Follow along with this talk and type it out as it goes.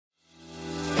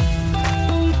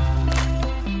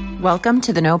Welcome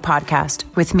to the No Podcast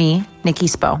with me, Nikki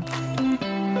Spo.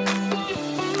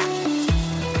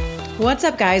 What's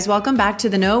up, guys? Welcome back to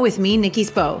the No with me, Nikki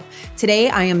Spo.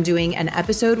 Today, I am doing an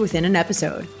episode within an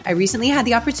episode. I recently had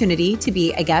the opportunity to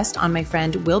be a guest on my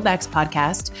friend Will Beck's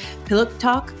podcast, Pillow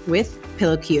Talk with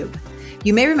Pillow Cube.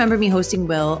 You may remember me hosting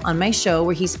Will on my show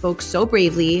where he spoke so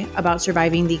bravely about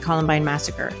surviving the Columbine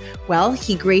massacre. Well,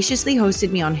 he graciously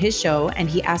hosted me on his show and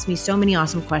he asked me so many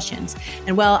awesome questions.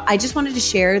 And well, I just wanted to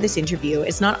share this interview.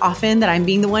 It's not often that I'm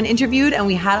being the one interviewed, and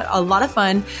we had a lot of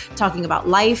fun talking about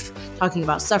life, talking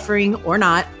about suffering or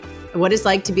not, what it's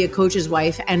like to be a coach's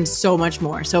wife, and so much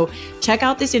more. So check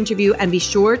out this interview and be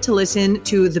sure to listen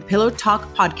to the Pillow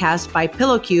Talk podcast by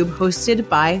Pillow Cube, hosted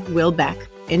by Will Beck.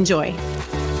 Enjoy.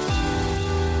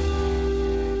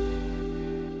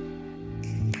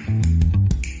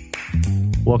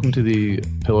 Welcome to the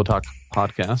Pillow Talk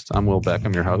podcast. I'm Will Beck.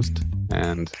 I'm your host.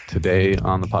 And today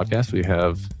on the podcast, we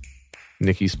have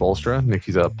Nikki Spolstra.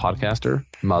 Nikki's a podcaster,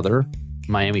 mother,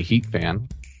 Miami Heat fan,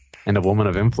 and a woman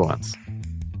of influence.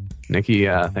 Nikki,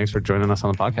 thanks for joining us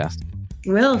on the podcast.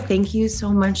 Will, thank you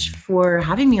so much for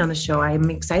having me on the show. I'm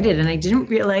excited. And I didn't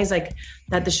realize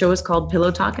that the show is called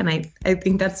Pillow Talk. And I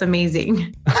think that's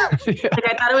amazing. Yeah.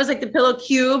 I thought it was the Pillow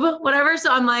Cube, whatever.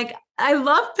 So I'm I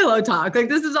love Pillow Talk.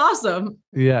 This is awesome.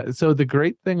 Yeah. So the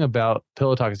great thing about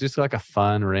Pillow Talk is just a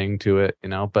fun ring to it,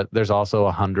 but there's also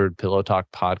 100 Pillow Talk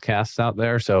podcasts out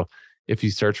there. So if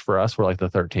you search for us, we're the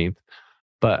 13th.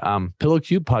 But Pillow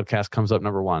Cube podcast comes up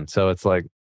number one. So it's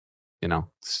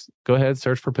go ahead,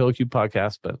 search for Pillow Cube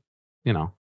podcast, but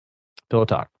Pillow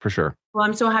Talk for sure. Well,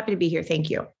 I'm so happy to be here.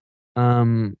 Thank you.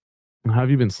 How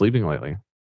have you been sleeping lately?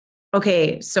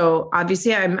 Okay. So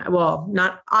obviously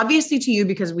not obviously to you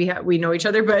because we know each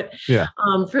other, but yeah.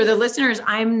 For the listeners,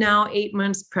 I'm now 8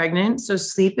 months pregnant. So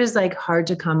sleep is hard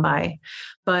to come by,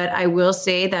 but I will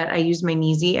say that I use my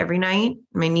Kneesy every night,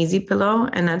 my Kneesy pillow,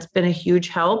 and that's been a huge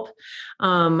help.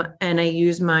 And I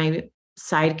use my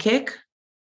Sidekick.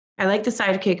 I like the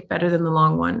Sidekick better than the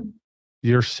long one.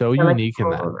 You're so unique in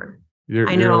that.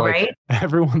 I know, right?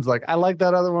 Everyone's I like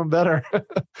that other one better.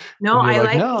 No,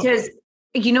 because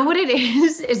you know what it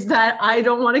is that I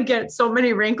don't want to get so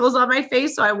many wrinkles on my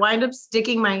face. So I wind up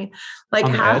sticking my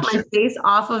half my face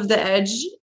off of the edge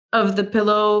of the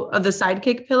pillow, of the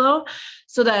Sidekick pillow,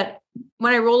 so that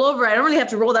when I roll over, I don't really have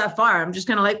to roll that far. I'm just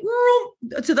kind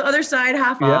of to the other side,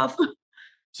 half off.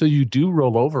 So you do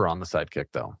roll over on the Sidekick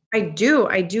though? I do.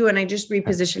 And I just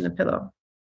reposition the pillow.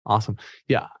 Awesome.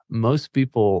 Yeah. Most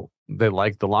people, they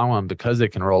like the long one because they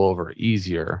can roll over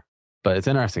easier, but it's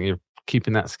interesting. You're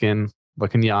keeping that skin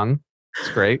looking young. It's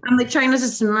great. I'm trying not to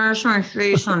smash my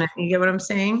face on it. You get what I'm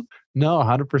saying? No,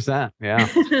 100%. Yeah.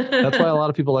 That's why a lot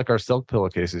of people like our silk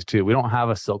pillowcases too. We don't have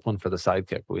a silk one for the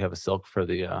Sidekick, but we have a silk for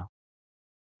the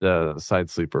side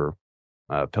sleeper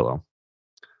pillow.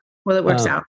 Well, it works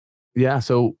out. Yeah.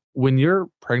 So when you're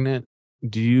pregnant,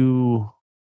 do you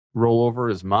roll over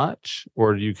as much,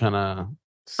 or do you kind of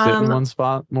sit in one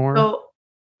spot more? So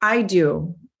I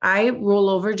do. I roll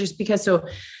over just because. So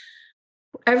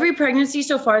every pregnancy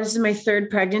so far, this is my third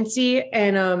pregnancy,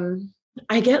 and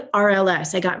I get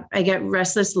RLS. I get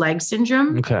restless leg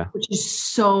syndrome, okay, which is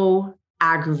so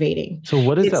aggravating. So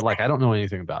what is that like? I don't know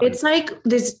anything about it. It's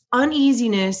this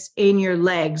uneasiness in your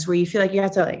legs where you feel like you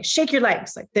have to shake your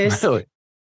legs like this. Really?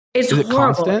 It's is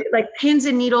horrible. It Pins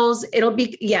and needles. It'll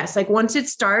be, yes. Once it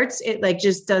starts, it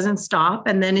just doesn't stop.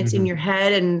 And then it's in your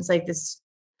head and it's this,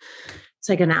 it's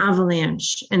like an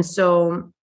avalanche. And so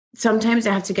sometimes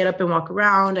I have to get up and walk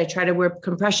around. I try to wear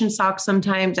compression socks.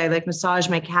 Sometimes I massage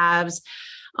my calves.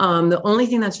 The only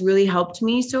thing that's really helped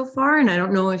me so far, and I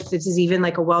don't know if this is even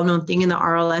a well-known thing in the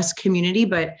RLS community,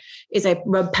 but is I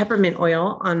rub peppermint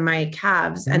oil on my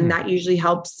calves and that usually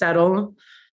helps settle.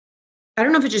 I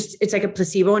don't know if it's a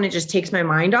placebo and it just takes my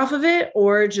mind off of it,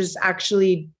 or just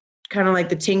actually kind of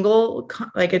the tingle,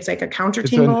 it's a counter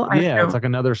tingle. It's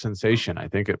another sensation. I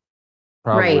think it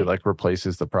probably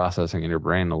replaces the processing in your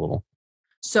brain a little.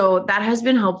 So that has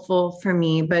been helpful for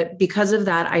me, but because of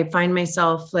that, I find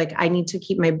myself I need to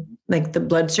keep my the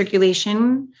blood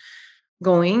circulation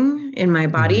going in my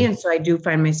body, and so I do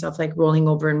find myself rolling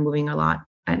over and moving a lot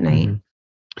at night.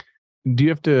 Do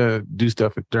you have to do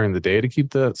stuff during the day to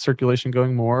keep the circulation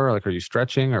going more? Are you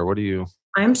stretching, or what do you?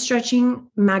 I'm stretching.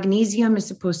 Magnesium is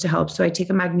supposed to help. So I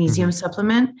take a magnesium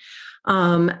supplement.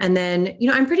 And then,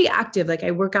 I'm pretty active.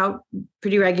 I work out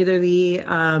pretty regularly.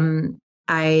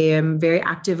 I am very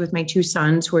active with my two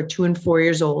sons who are 2 and 4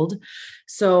 years old.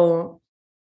 So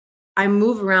I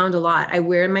move around a lot. I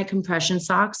wear my compression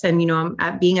socks, and,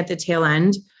 I'm being at the tail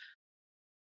end,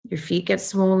 your feet get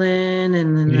swollen,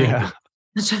 and then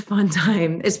such a fun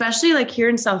time, especially like here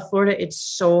in South Florida. It's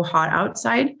so hot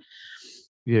outside.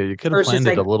 Yeah, you could So have it's just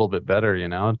planned it like, a little bit better, I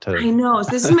know. So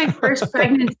this is my first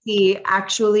pregnancy,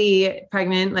 actually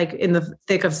pregnant, like in the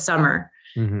thick of summer.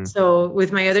 Mhm. So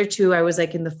with my other two, I was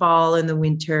like in the fall and the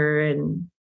winter, and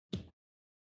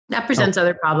that Oh, presents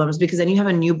other problems because then you have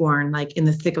a newborn like in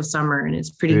the thick of summer and it's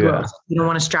pretty yeah. gross. You don't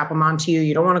want to strap them onto you.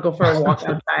 You don't want to go for a walk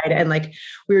outside. And like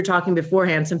we were talking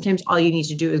beforehand, sometimes all you need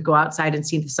to do is go outside and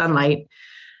see the sunlight.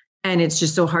 And it's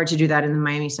just so hard to do that in the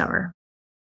Miami summer.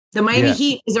 The Miami Yeah.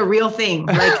 heat is a real thing.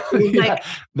 Like it is Yeah. like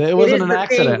It it wasn't is an the thing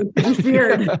accident. to be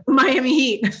feared. The Miami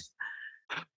heat.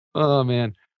 Oh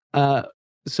man. Uh,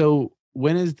 so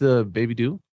when is the baby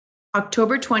due?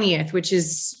 October 20th, which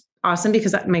is awesome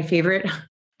because my favorite,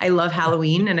 I love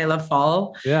Halloween and I love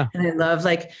fall Yeah. and I love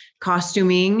like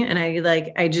costuming. And I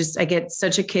get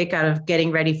such a kick out of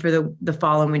getting ready for the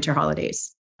fall and winter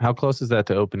holidays. How close is that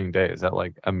to opening day? Is that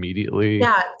like immediately?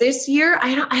 Yeah, this year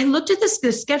I looked at this.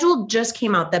 The schedule just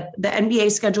came out. The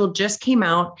NBA schedule just came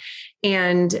out,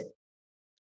 and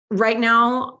right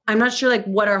now I'm not sure like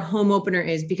what our home opener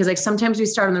is because like sometimes we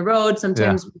start on the road, Yeah.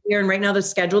 sometimes we're here. And right now the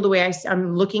schedule, the way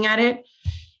I'm looking at it,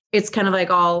 it's kind of like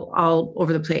all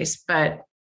over the place, but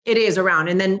it is around.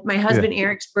 And then my Yeah. husband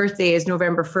Eric's birthday is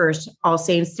November 1st, All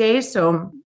Saints Day.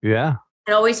 So Yeah.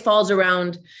 it always falls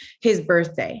around his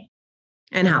birthday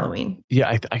and Halloween.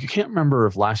 Yeah. I can't remember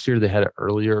if last year they had it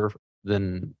earlier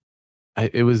than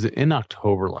it was in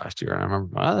October last year. And I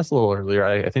remember that's a little earlier.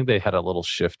 I think they had a little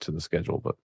shift to the schedule,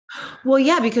 but Well,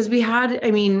 yeah, because we had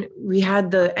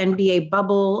the NBA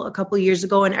bubble a couple of years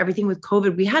ago and everything with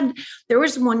COVID. There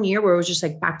was one year where it was just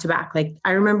like back to back. Like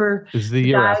I remember it's the the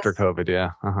year guys, after COVID.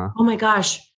 Yeah. Uh-huh. oh my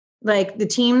gosh, like the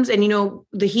teams and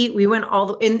the Heat, we went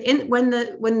all the in when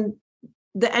the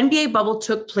NBA bubble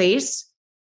took place,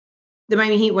 the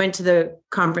Miami Heat went to the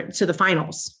conference to the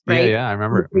finals, Yeah. right? Yeah. I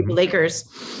remember. The Lakers.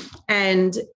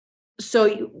 And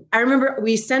so I remember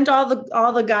we sent all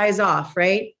the guys off,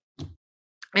 right?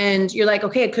 And you're like,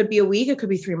 okay, it could be a week, it could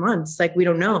be 3 months. Like, we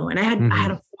don't know. And I had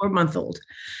a 4-month-old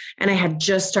and I had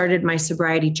just started my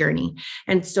sobriety journey.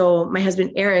 And so my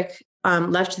husband, Eric,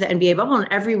 left the NBA bubble. And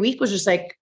every week was just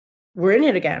like, we're in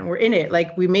it again. We're in it.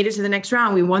 Like we made it to the next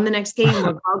round. We won the next game.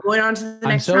 We're going on to the I'm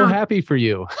next so round. happy for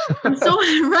you. I'm so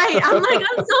right. I'm like,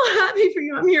 I'm so happy for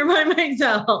you. I'm here by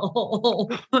myself.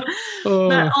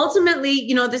 But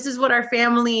ultimately, this is what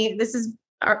this is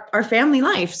our family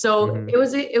life. So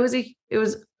it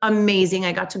was amazing.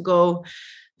 I got to go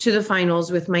to the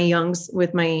finals with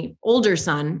my older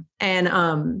son.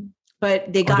 And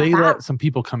but they let some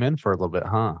people come in for a little bit,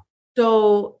 huh?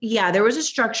 So yeah, there was a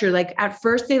structure. Like at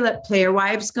first they let player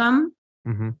wives come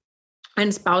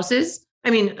and spouses.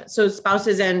 I mean, so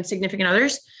spouses and significant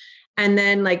others. And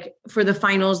then like for the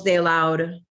finals, they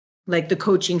allowed like the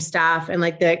coaching staff and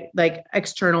like the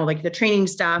external, like the training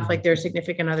staff, like their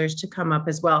significant others to come up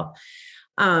as well.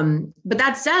 But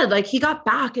that said, like he got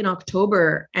back in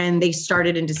October and they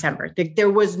started in December. There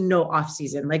was no off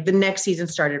season. Like the next season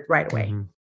started right away.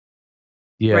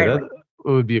 Yeah, right it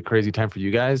would be a crazy time for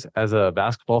you guys. As a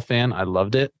basketball fan, I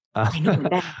loved it.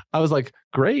 I was like,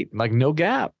 great, like no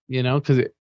gap, because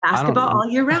basketball all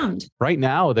year round. Right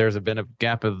now, there's been a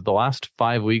gap of the last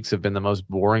 5 weeks have been the most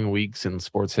boring weeks in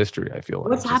sports history. I feel like.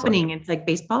 What's happening? It's like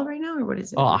baseball right now, or what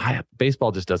is it?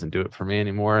 Baseball just doesn't do it for me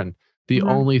anymore. And the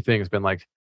only thing has been like,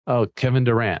 oh, Kevin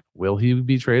Durant, will he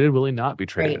be traded? Will he not be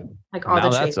traded? Right. Like all now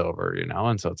that's over,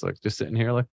 and so it's like just sitting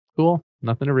here like, cool,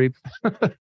 nothing to read.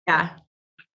 Yeah.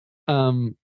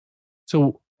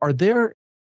 So are there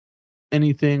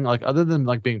anything like other than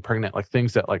like being pregnant, like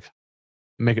things that like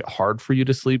make it hard for you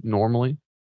to sleep normally?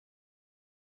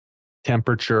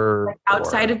 Temperature, like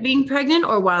outside of being pregnant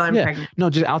or while I'm pregnant? No,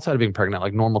 just outside of being pregnant,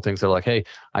 like normal things that are like, hey,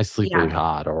 I sleep really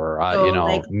hot, or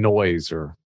like, noise,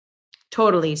 or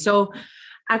totally. So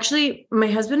actually my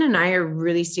husband and I are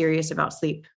really serious about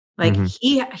sleep. Like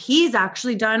he's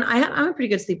actually done, I'm a pretty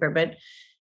good sleeper, but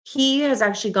he has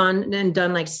actually gone and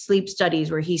done like sleep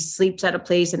studies where he sleeps at a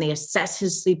place and they assess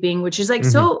his sleeping, which is like,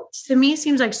 so to me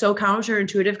seems like so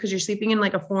counterintuitive because you're sleeping in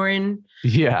like a foreign.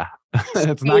 Yeah.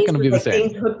 It's not going to be the same.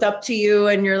 Things hooked up to you.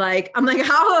 And you're like, I'm like,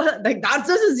 how, like, that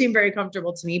doesn't seem very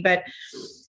comfortable to me, but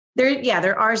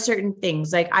there are certain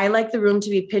things. Like I like the room to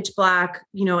be pitch black,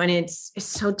 and it's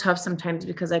so tough sometimes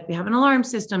because like we have an alarm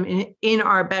system in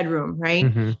our bedroom. Right.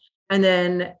 And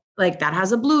then like that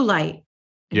has a blue light.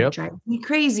 It drives me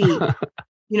crazy,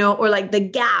 or like the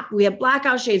gap. We have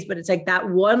blackout shades, but it's like that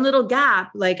one little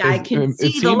gap. Like I can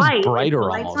see the light. Brighter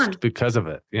almost because of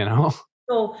it,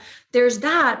 So there's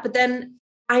that. But then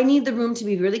I need the room to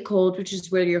be really cold, which is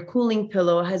where your cooling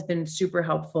pillow has been super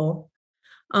helpful.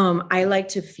 I like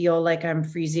to feel like I'm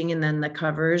freezing and then the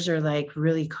covers are like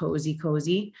really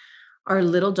cozy. Our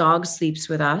little dog sleeps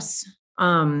with us.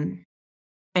 And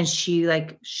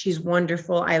she's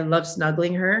wonderful. I love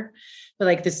snuggling her. But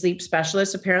like the sleep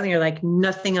specialists apparently are like,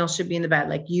 nothing else should be in the bed,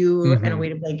 like you and a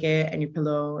weighted blanket and your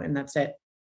pillow, and that's it.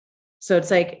 So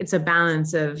it's like, it's a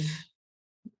balance of,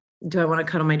 do I want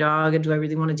to cuddle my dog? And do I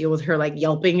really want to deal with her like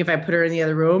yelping if I put her in the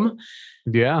other room?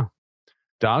 Yeah.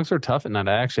 Dogs are tough at night.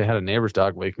 I actually had a neighbor's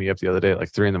dog wake me up the other day at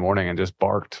like 3 a.m. and just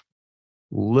barked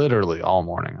literally all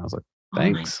morning. I was like,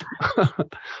 thanks.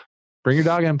 Bring your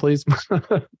dog in, please.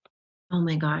 Oh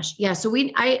my gosh. Yeah. So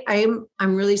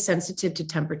I'm really sensitive to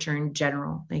temperature in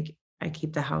general. Like I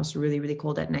keep the house really, really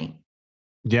cold at night.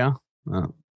 Yeah.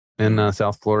 In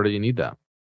South Florida, you need that.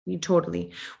 You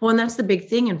totally. Well, and that's the big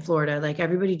thing in Florida. Like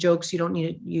everybody jokes, you don't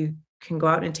need it. You can go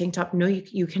out in a tank top. No,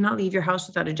 you cannot leave your house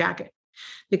without a jacket,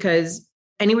 because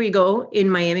anywhere you go in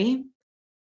Miami,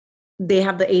 they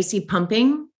have the AC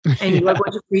pumping and you are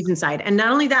going to freeze inside. And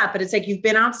not only that, but it's like you've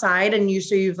been outside and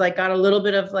you've like got a little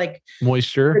bit of like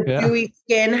moisture, dewy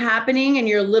skin happening and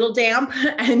you're a little damp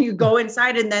and you go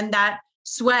inside and then that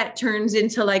sweat turns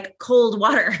into like cold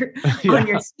water on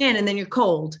your skin and then you're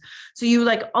cold. So you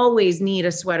like always need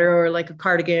a sweater or like a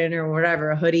cardigan or whatever,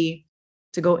 a hoodie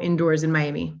to go indoors in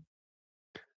Miami.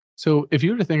 So if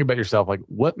you were to think about yourself, like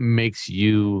what makes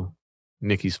you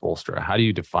Nikki Spolstra? How do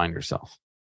you define yourself?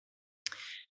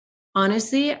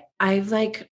 Honestly, I've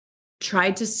like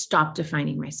tried to stop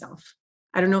defining myself.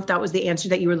 I don't know if that was the answer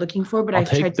that you were looking for, but I'll I've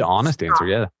take tried the honest answer.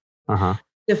 Yeah.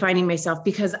 Defining myself,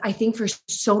 because I think for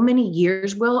so many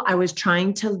years, Will, I was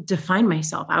trying to define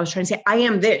myself. I was trying to say, I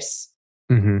am this.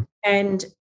 And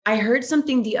I heard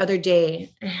something the other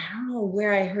day. I don't know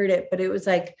where I heard it, but it was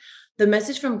like, the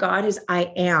message from God is,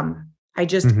 I am. I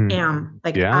just am.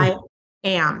 Like, I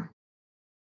am.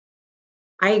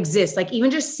 I exist. Like even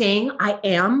just saying I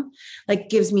am like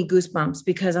gives me goosebumps,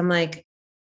 because I'm like,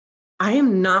 I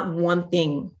am not one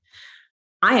thing.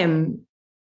 I am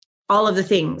all of the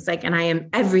things, like, and I am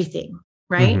everything.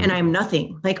 Right. And I'm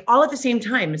nothing, like all at the same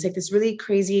time. It's like this really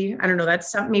crazy, I don't know,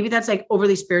 maybe that's like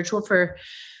overly spiritual for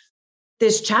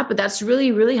this chat, but that's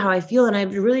really, really how I feel. And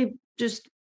I've really just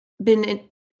been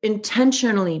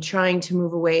intentionally trying to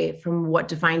move away from what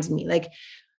defines me. Like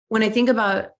when I think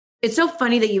about, it's so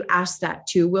funny that you asked that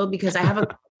too, Will, because I have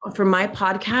for my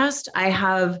podcast, I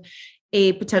have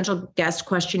a potential guest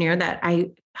questionnaire that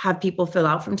I have people fill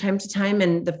out from time to time.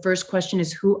 And the first question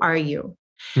is, who are you?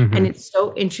 And it's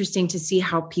so interesting to see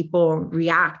how people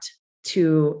react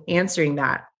to answering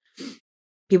that.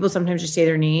 People sometimes just say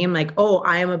their name, like, oh,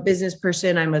 I am a business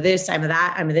person. I'm a this, I'm a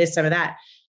that, I'm a this, I'm a that.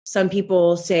 Some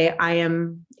people say, I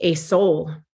am a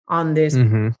soul on this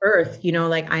earth, you know,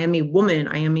 like I am a woman,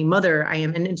 I am a mother, I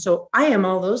am, and so I am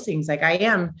all those things. Like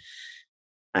I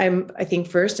think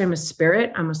first I'm a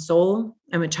spirit, I'm a soul,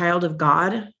 I'm a child of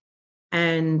God.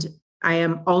 And I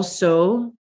am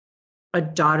also a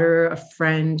daughter, a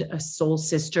friend, a soul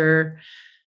sister,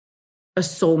 a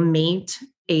soulmate,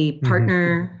 a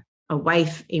partner, a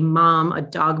wife, a mom, a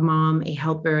dog mom, a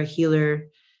helper, a healer.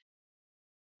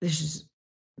 It's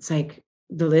like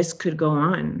the list could go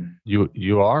on.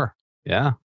 You are.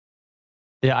 Yeah.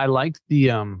 Yeah. I like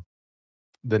the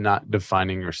not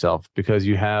defining yourself, because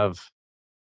you have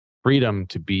freedom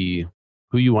to be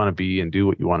who you want to be and do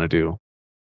what you want to do.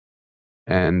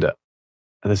 And at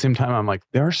the same time, I'm like,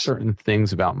 there are certain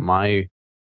things about my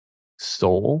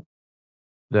soul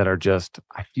that are just,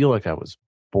 I feel like I was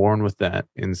born with that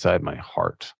inside my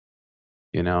heart,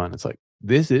 you know, and it's like,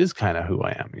 this is kind of who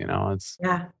I am, you know, it's,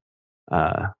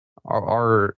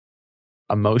 our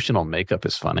emotional makeup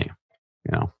is funny,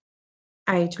 you know.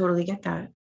 I totally get that.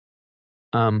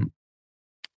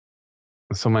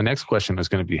 So my next question is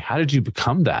going to be, how did you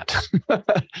become that?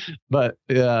 But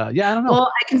yeah, I don't know.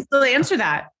 Well, I can still answer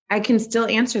that.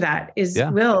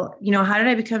 Will, you know, how did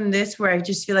I become this, where I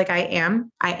just feel like I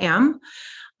am?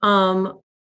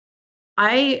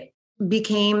 I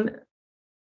became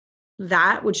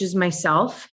that, which is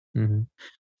myself,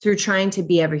 through trying to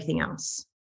be everything else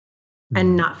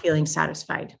and not feeling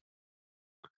satisfied.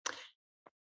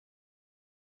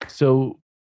 So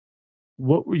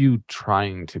what were you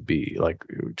trying to be? Like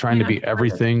trying to be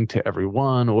everything to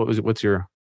everyone? What's your...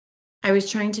 I was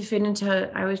trying to fit into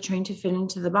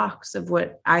the box of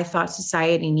what I thought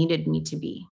society needed me to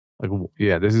be. Like,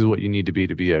 yeah, this is what you need to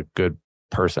be a good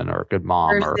person or a good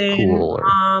mom or cool or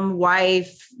mom,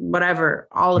 wife, whatever,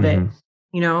 all of it,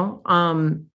 you know?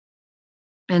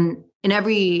 And in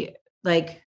every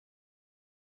like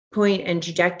point and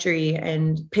trajectory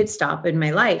and pit stop in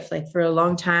my life, like for a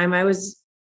long time, I was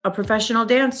a professional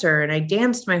dancer and I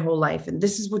danced my whole life and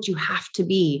this is what you have to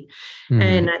be. Mm-hmm.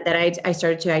 And that I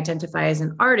started to identify as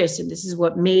an artist and this is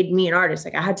what made me an artist.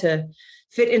 Like I had to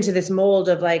fit into this mold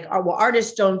of like, oh, well,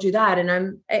 artists don't do that.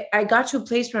 And I got to a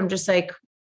place where I'm just like,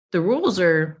 the rules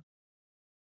are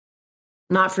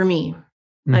not for me.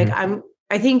 Mm-hmm. Like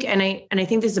I think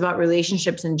this is about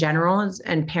relationships in general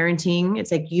and parenting.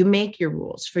 It's like you make your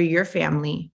rules for your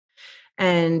family.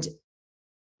 And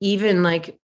even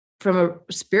like from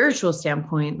a spiritual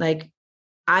standpoint, like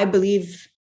I believe,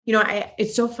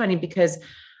 it's so funny because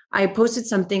I posted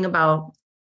something about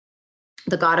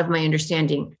the God of my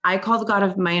understanding. I call the God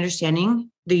of my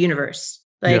understanding the universe.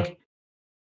 Like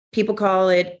people call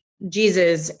it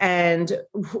Jesus and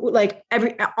like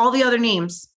all the other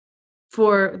names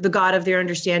for the God of their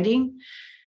understanding.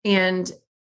 And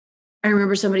I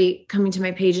remember somebody coming to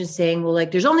my page and saying, well,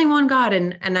 like there's only one God.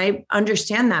 And I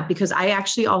understand that because I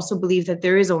actually also believe that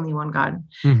there is only one God.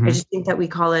 Mm-hmm. I just think that we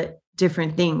call it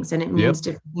different things and it means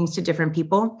different things to different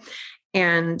people.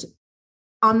 And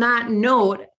on that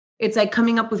note, it's like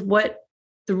coming up with what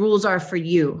the rules are for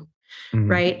you.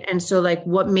 Mm-hmm. Right. And so like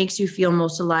what makes you feel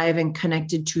most alive and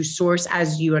connected to source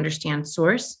as you understand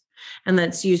source and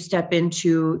lets you step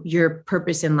into your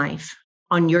purpose in life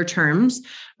on your terms,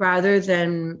 rather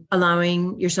than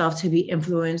allowing yourself to be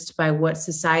influenced by what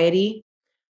society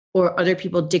or other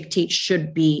people dictate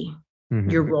should be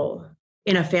your role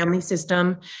in a family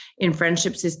system, in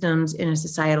friendship systems, in a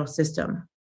societal system.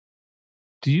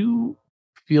 Do you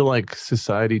feel like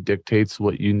society dictates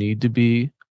what you need to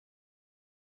be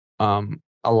a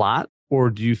lot? Or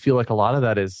do you feel like a lot of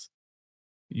that is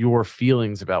your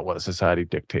feelings about what society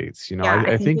dictates?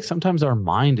 I think sometimes our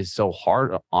mind is so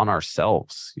hard on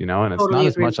ourselves, and it's totally not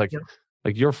as much like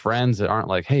your friends that aren't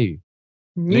like, hey,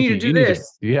 Nikki, you need to do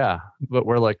this. But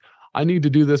we're like, I need to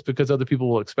do this because other people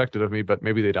will expect it of me, but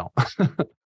maybe they don't.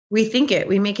 We think it,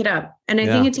 we make it up. And I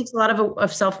think it takes a lot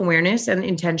of self-awareness and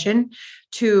intention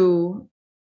to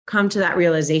come to that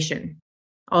realization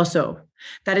also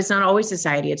that it's not always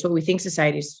society. It's what we think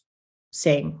society's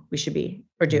saying we should be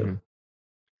or do. Mm-hmm.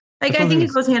 Like, I think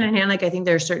it goes hand in hand. Like, I think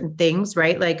there are certain things,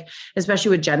 right? Like,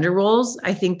 especially with gender roles,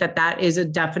 I think that is a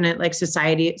definite like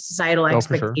societal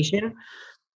expectation,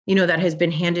 that has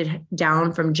been handed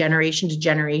down from generation to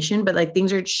generation, but like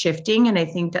things are shifting. And I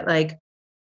think that like,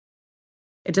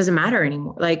 it doesn't matter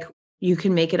anymore. Like you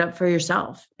can make it up for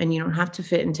yourself and you don't have to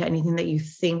fit into anything that you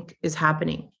think is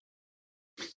happening.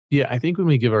 Yeah. I think when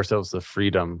we give ourselves the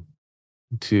freedom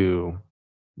to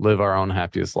live our own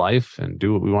happiest life and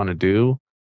do what we want to do,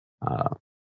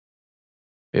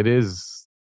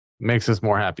 makes us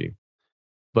more happy.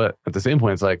 But at the same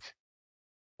point, it's like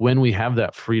when we have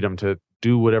that freedom to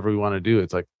do whatever we want to do,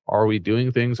 it's like, are we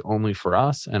doing things only for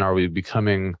us? And are we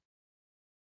becoming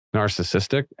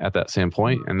narcissistic at that same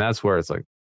point? And that's where it's like,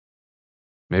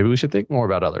 maybe we should think more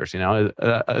about others.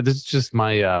 This is just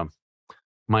my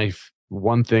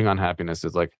one thing on happiness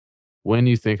is like, when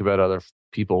you think about other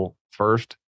people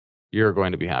first, you're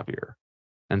going to be happier.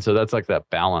 And so that's like that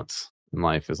balance in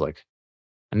life is like,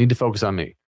 I need to focus on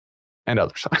me and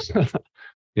others. I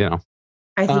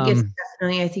think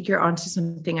I think you're onto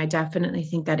something. I definitely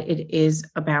think that it is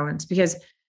a balance because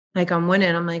like on one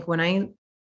end, I'm like, when I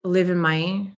live in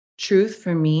my truth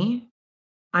for me,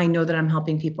 I know that I'm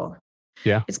helping people.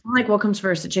 Yeah. It's kind of like what comes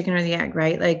first, the chicken or the egg,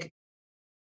 right? Like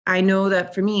I know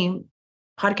that for me,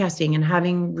 podcasting and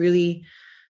having really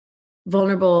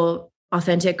vulnerable,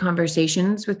 authentic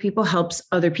conversations with people helps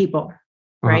other people,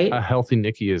 right? A healthy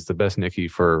Nikki is the best Nikki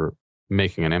for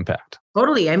making an impact.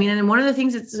 Totally. I mean, and one of the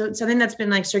things that's something that's been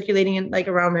like circulating in like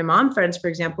around my mom friends, for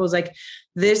example, is like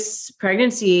this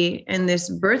pregnancy and this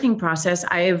birthing process.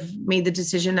 I have made the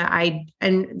decision that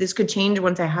and this could change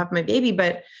once I have my baby,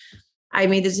 but I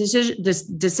made this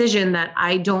decision that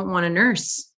I don't want to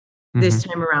nurse this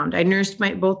time around. I nursed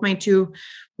both my two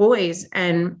boys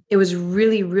and it was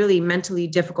really, really mentally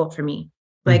difficult for me.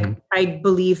 Like I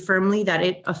believe firmly that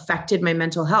it affected my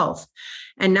mental health.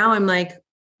 And now I'm like,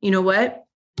 you know what?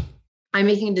 I'm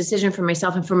making a decision for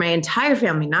myself and for my entire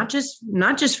family, not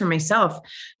just for myself,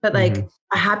 but like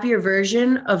a happier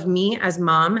version of me as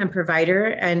mom and provider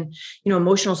and,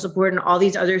 emotional support and all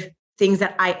these other things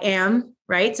that I am,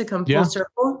 right? To come full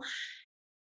circle.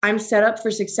 I'm set up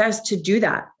for success to do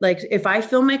that. Like if I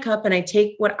fill my cup and I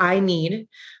take what I need,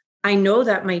 I know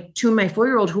that my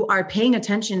 4-year-old who are paying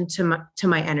attention to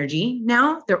my energy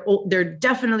now, they're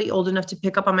definitely old enough to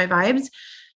pick up on my vibes.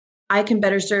 I can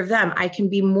better serve them. I can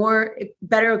be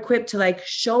better equipped to like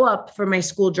show up for my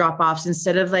school drop-offs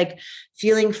instead of like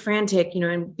feeling frantic,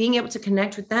 and being able to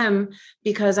connect with them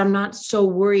because I'm not so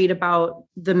worried about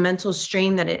the mental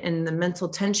strain and the mental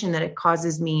tension that it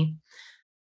causes me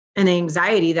and the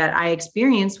anxiety that I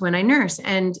experience when I nurse.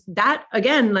 And that,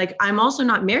 again, like I'm also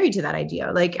not married to that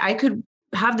idea. Like I could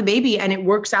have the baby and it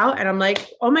works out and I'm like,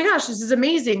 oh my gosh, this is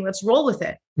amazing. Let's roll with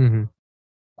it. Mm-hmm.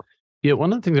 Yeah.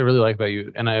 One of the things I really like about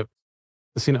you, and I've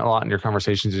seen it a lot in your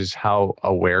conversations, is how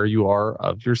aware you are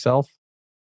of yourself.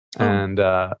 And,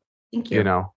 thank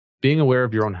you. Being aware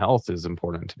of your own health is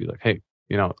important to be like, hey,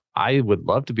 I would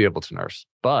love to be able to nurse,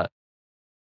 but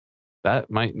that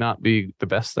might not be the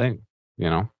best thing,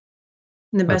 And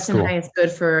the best and highest good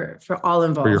for all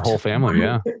involved. For your whole family,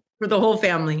 yeah. For the whole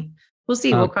family. We'll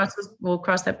see. We'll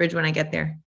cross that bridge when I get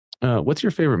there. What's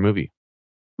your favorite movie?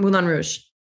 Moulin Rouge.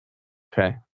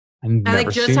 Okay. I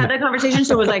just had that conversation,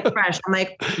 so it was like fresh. I'm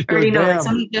like, I already know. Like,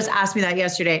 somebody just asked me that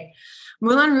yesterday.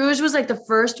 Moulin Rouge was like the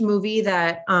first movie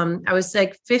that I was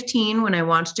like 15 when I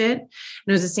watched it. And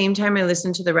it was the same time I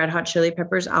listened to the Red Hot Chili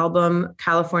Peppers album,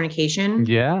 Californication.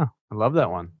 Yeah, I love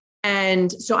that one.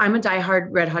 And so I'm a diehard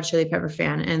Red Hot Chili Pepper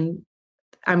fan. And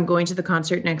I'm going to the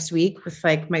concert next week with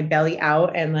like my belly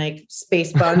out and like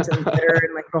space buns and glitter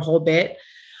and like the whole bit.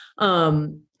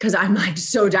 Cause I'm like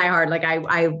so diehard. Like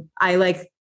I like,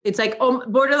 it's like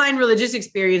borderline religious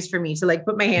experience for me to like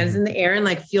put my hands in the air and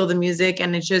like feel the music.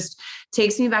 And it just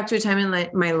takes me back to a time in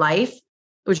my life,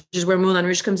 which is where Moulin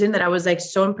Rouge comes in, that I was like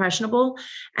so impressionable.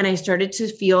 And I started to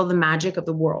feel the magic of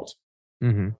the world.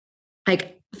 Mm-hmm.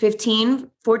 Like 14,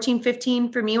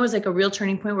 15 for me was like a real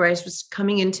turning point where I was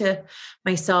coming into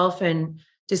myself and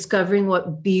discovering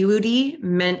what beauty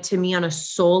meant to me on a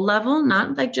soul level,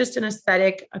 not like just an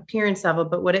aesthetic appearance level,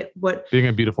 but what being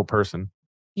a beautiful person.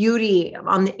 Beauty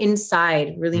on the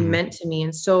inside really meant to me.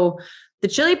 And so the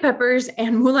Chili Peppers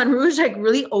and Moulin Rouge like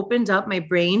really opened up my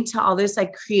brain to all this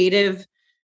like creative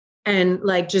and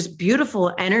like just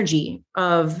beautiful energy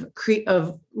of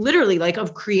literally like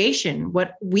of creation,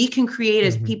 what we can create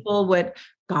as people, what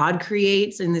God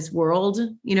creates in this world,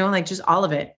 like just all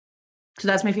of it. So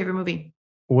that's my favorite movie.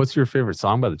 What's your favorite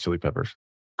song by the Chili Peppers?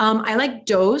 I like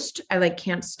Dosed. I like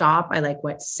Can't Stop. I like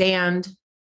Wet Sand.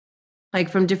 Like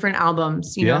from different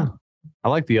albums, you know? I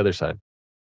like The Other Side.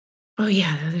 Oh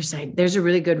yeah. The Other Side. There's a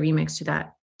really good remix to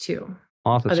that too.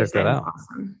 I'll have to check that out.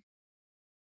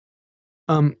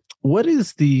 Awesome. What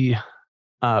is the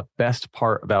best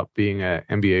part about being an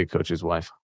NBA coach's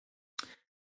wife?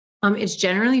 It's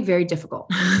generally very difficult.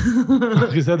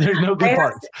 Because there's no good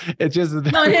parts. It's just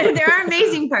no, there are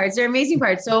amazing parts. There are amazing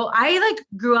parts. So I like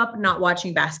grew up not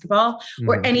watching basketball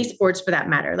or any sports for that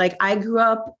matter. Like I grew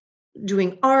up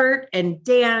doing art and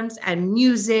dance and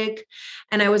music,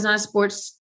 and I was not a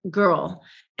sports girl.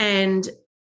 And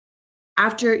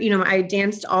after, I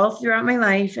danced all throughout my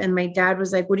life, and my dad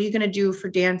was like, what are you going to do for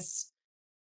dance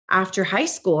after high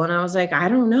school? And I was like, I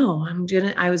don't know.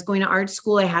 I was going to art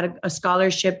school. I had a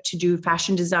scholarship to do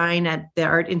fashion design at the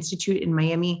Art Institute in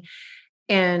Miami.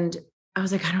 And I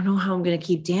was like, I don't know how I'm going to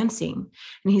keep dancing.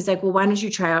 And he's like, well, why don't you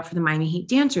try out for the Miami Heat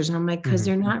dancers? And I'm like, because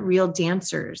they're not real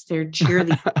dancers. They're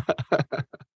cheerleaders.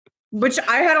 Which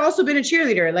I had also been a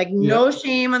cheerleader, like no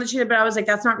shame on the cheerleader, but I was like,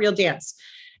 that's not real dance.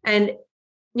 And,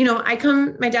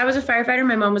 my dad was a firefighter.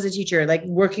 My mom was a teacher, like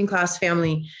working class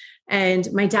family.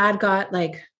 And my dad got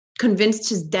like convinced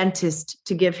his dentist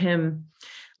to give him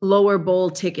lower bowl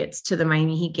tickets to the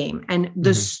Miami Heat game. And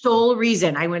the sole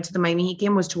reason I went to the Miami Heat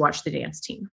game was to watch the dance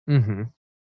team.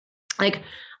 Like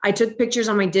I took pictures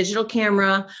on my digital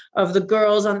camera of the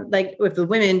girls with the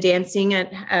women dancing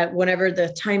at whatever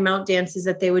the timeout dances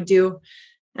that they would do.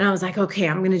 And I was like, okay,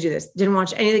 I'm going to do this. Didn't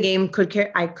watch any of the game.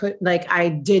 I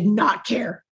did not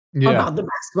care about the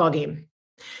basketball game.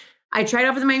 I tried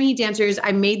out for the Miami Heat dancers.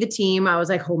 I made the team. I was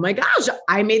like, oh my gosh,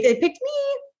 they picked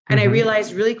me. And I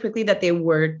realized really quickly that they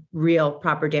were real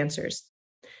proper dancers.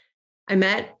 I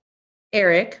met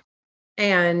Eric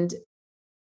and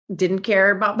didn't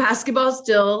care about basketball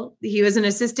still. He was an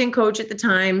assistant coach at the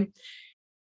time.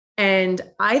 And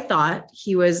I thought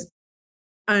he was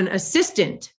an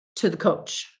assistant to the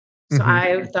coach. So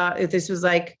I thought this was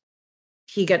like,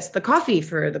 he gets the coffee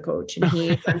for the coach and he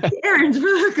runs the errands for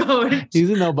the coach. He's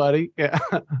a nobody. Yeah.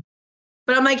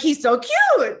 But I'm like, he's so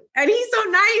cute and he's so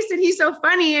nice and he's so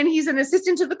funny and he's an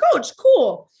assistant to the coach.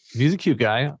 Cool. He's a cute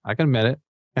guy. I can admit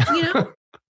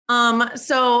it.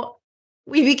 So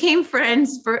we became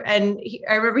friends I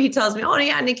remember he tells me, oh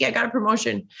yeah, Nikki, I got a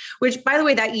promotion, which by the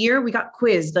way, that year we got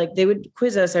quizzed. Like they would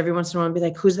quiz us every once in a while and be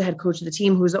like, who's the head coach of the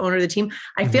team? Who's the owner of the team?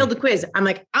 I failed the quiz. I'm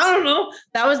like, I don't know.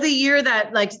 That was the year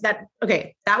that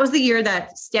that was the year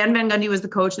that Stan Van Gundy was the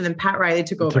coach and then Pat Riley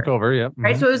took over. Yep.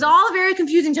 Right. So it was all a very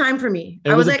confusing time for me.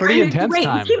 I was like, pretty intense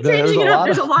time. Keep changing it up.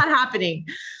 There's a lot happening.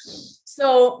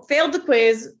 So failed the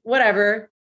quiz, whatever.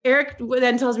 Eric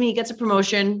then tells me he gets a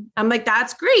promotion. I'm like,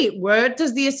 that's great. What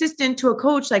does the assistant to a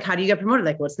coach, like, how do you get promoted?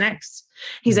 Like, what's next?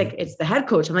 He's like, it's the head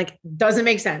coach. I'm like, doesn't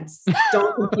make sense.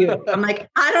 Don't compute. I'm like,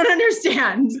 I don't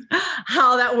understand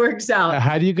how that works out.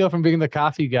 How do you go from being the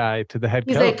coffee guy to the head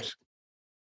coach? Like,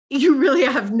 you really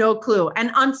have no clue.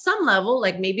 And on some level,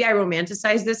 like maybe I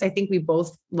romanticize this. I think we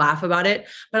both laugh about it,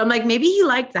 but I'm like, maybe he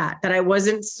liked that I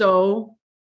wasn't so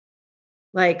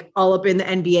like all up in the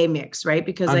NBA mix, right?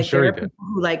 Because like there are people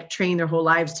who like train their whole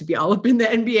lives to be all up in the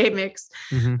NBA mix.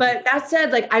 Mm-hmm. But that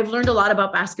said, like I've learned a lot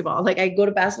about basketball. Like I go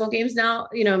to basketball games now,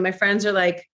 you know, my friends are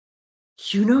like,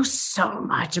 you know so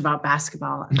much about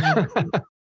basketball.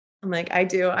 I'm like, I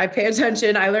do. I pay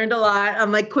attention. I learned a lot.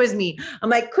 I'm like, quiz me. I'm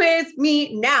like, quiz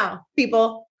me now,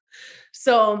 people.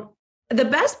 So the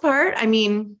best part, I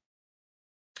mean,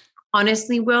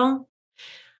 honestly, Will,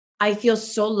 I feel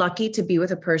so lucky to be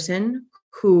with a person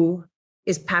who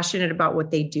is passionate about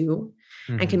what they do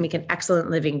and can make an excellent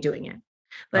living doing it.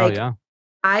 Like,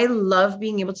 I love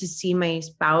being able to see my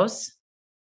spouse,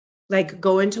 like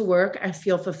go into work and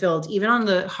feel fulfilled, even on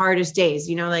the hardest days,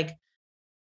 you know, like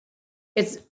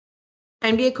it's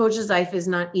NBA coach's life is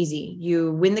not easy.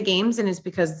 You win the games and it's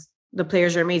because the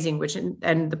players are amazing,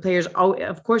 and the players,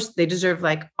 of course, they deserve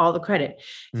like all the credit.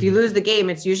 If you lose the game,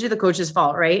 it's usually the coach's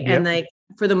fault, right? Yep. And like,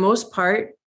 for the most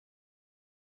part,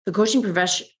 the coaching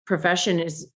profession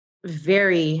is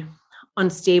very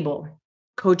unstable.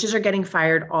 Coaches are getting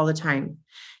fired all the time.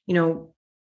 You know,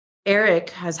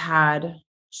 Eric has had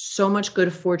so much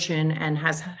good fortune and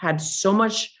has had so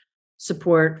much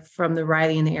support from the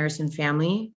Riley and the Harrison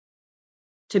family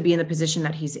to be in the position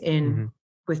that he's in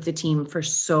with the team for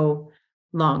so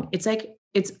long. It's like,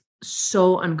 it's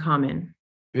so uncommon.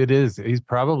 It is. He's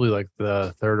probably like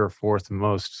the third or fourth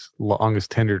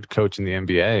longest tenured coach in the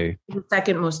NBA. The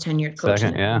second most tenured coach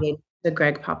in the NBA, the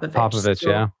Greg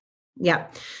Popovich. Yeah.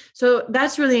 So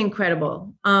that's really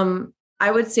incredible.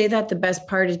 I would say that the best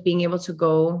part is being able to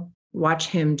go watch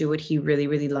him do what he really,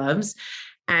 really loves.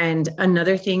 And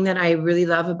another thing that I really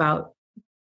love about,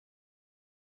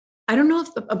 I don't know if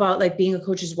about like being a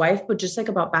coach's wife, but just like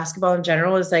about basketball in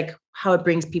general is like how it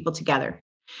brings people together.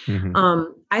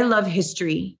 I love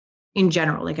history in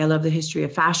general. Like I love the history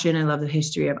of fashion. I love the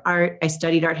history of art. I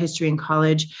studied art history in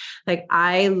college. Like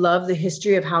I love the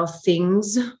history of how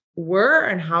things were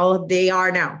and how they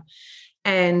are now.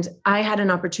 And I had an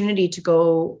opportunity to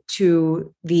go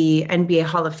to the NBA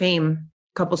Hall of Fame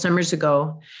a couple summers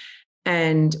ago.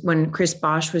 And when Chris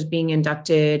Bosh was being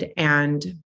inducted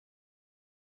and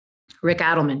Rick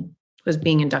Adelman was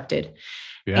being inducted.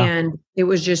 Yeah. And it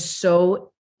was just so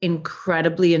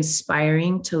incredibly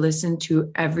inspiring to listen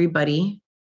to everybody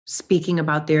speaking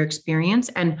about their experience.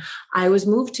 And I was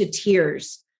moved to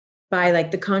tears by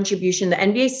like the contribution. The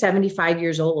NBA is 75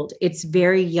 years old. It's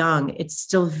very young. It's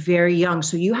still very young.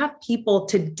 So you have people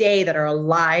today that are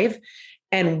alive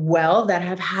and well that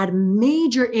have had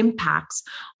major impacts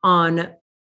on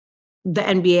the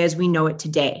NBA as we know it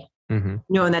today. You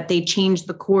know, and that they changed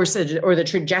the course or the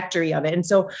trajectory of it. And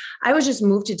so I was just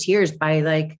moved to tears by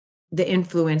like the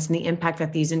influence and the impact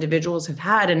that these individuals have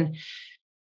had. And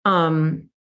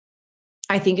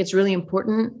I think it's really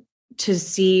important to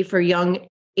see for young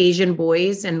Asian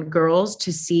boys and girls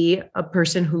to see a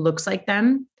person who looks like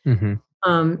them in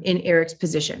Eric's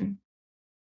position.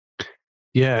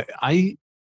 Yeah, I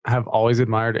have always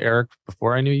admired Eric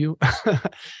before I knew you.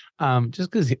 Just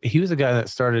because he was a guy that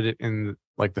started it in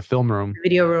like the film room,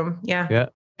 video room. Yeah. Yeah.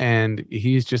 And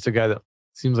he's just a guy that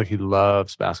seems like he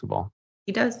loves basketball.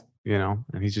 He does. You know,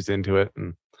 and he's just into it.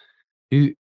 And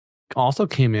he also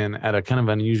came in at a kind of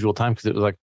unusual time because it was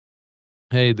like,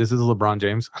 hey, this is LeBron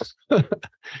James.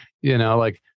 You know,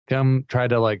 like come try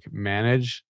to like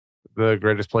manage the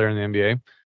greatest player in the NBA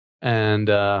and,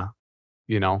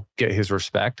 you know, get his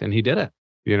respect. And he did it,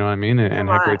 you know what I mean? And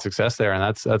had great success there.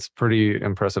 And that's pretty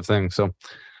impressive thing. So,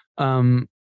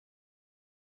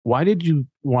 why did you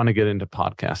want to get into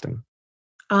podcasting?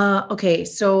 Okay.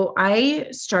 So I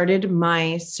started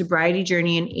my sobriety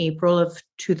journey in April of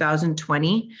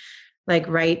 2020, like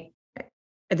right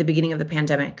at the beginning of the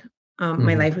pandemic.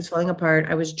 My life was falling apart.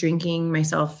 I was drinking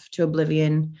myself to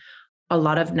oblivion a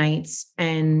lot of nights.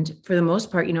 And for the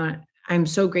most part, you know, I'm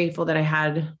so grateful that I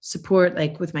had support,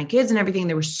 like with my kids and everything.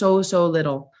 They were so, so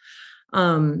little.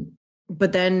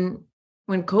 But then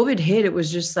when COVID hit, it was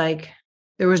just like,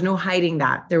 there was no hiding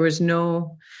that. There was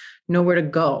nowhere to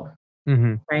go.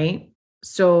 Mm-hmm. Right.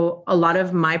 So a lot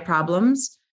of my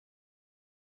problems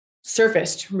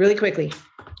surfaced really quickly,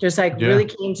 just like really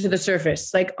came to the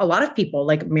surface. Like a lot of people,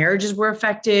 like marriages were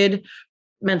affected,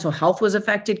 mental health was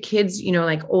affected, kids,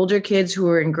 like older kids who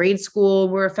were in grade school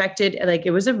were affected. Like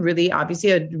it was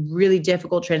obviously a really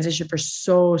difficult transition for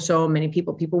so many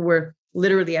people. People were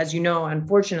literally, as you know,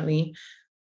 unfortunately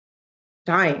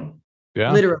dying,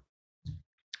 literally.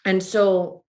 And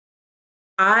so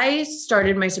I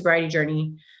started my sobriety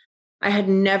journey. I had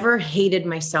never hated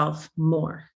myself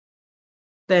more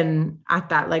than at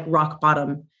that like rock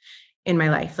bottom in my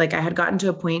life. Like I had gotten to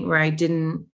a point where I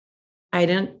didn't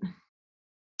want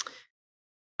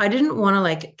to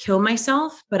like kill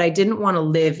myself, but I didn't want to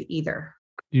live either.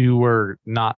 You were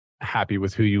not happy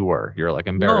with who you were. You're like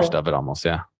embarrassed of it almost.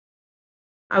 Yeah.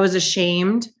 I was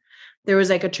ashamed. There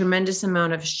was like a tremendous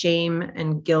amount of shame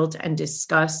and guilt and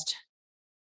disgust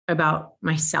about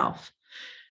myself.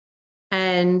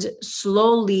 And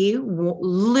slowly,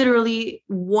 literally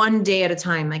one day at a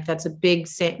time, like that's a big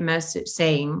message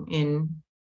saying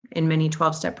in many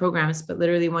 12-step programs, but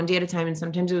literally one day at a time. And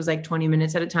sometimes it was like 20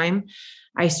 minutes at a time.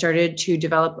 I started to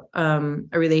develop a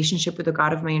relationship with the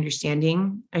God of my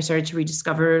understanding. I started to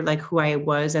rediscover like who I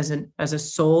was as a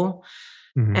soul.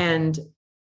 Mm-hmm. And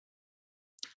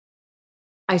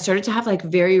I started to have like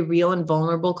very real and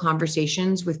vulnerable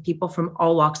conversations with people from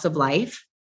all walks of life.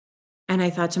 And I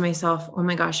thought to myself, oh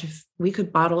my gosh, if I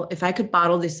could bottle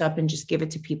this up and just give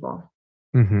it to people.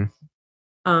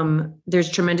 Mm-hmm.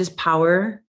 There's tremendous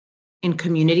power in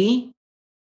community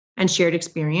and shared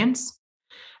experience.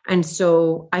 And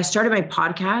so I started my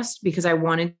podcast because I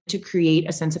wanted to create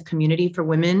a sense of community for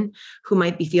women who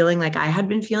might be feeling like I had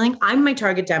been feeling. I'm my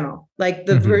target demo. Like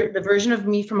the version of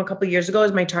me from a couple of years ago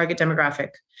is my target demographic.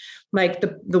 Like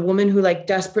the woman who like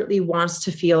desperately wants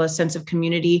to feel a sense of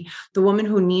community, the woman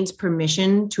who needs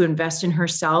permission to invest in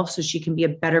herself so she can be a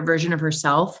better version of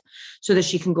herself, so that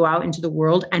she can go out into the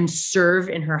world and serve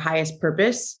in her highest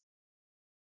purpose.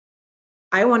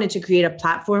 I wanted to create a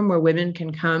platform where women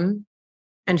can come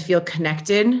and feel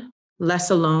connected, less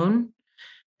alone,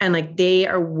 and like they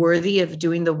are worthy of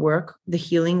doing the work, the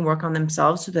healing work on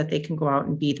themselves so that they can go out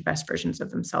and be the best versions of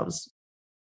themselves.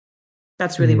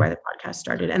 That's really why the podcast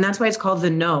started. And that's why it's called The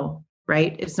Know,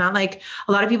 right? It's not like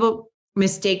a lot of people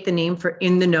mistake the name for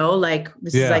In the Know. Like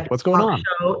this is like what's going on?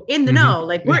 Show in the know.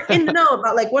 Like we're in the know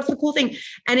about like what's the cool thing.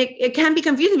 And it can be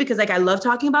confusing because like I love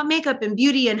talking about makeup and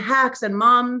beauty and hacks and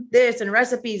mom this and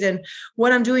recipes and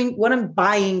what I'm doing, what I'm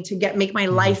buying to make my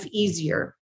life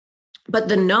easier. But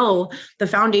the know, the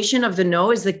foundation of the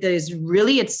know is like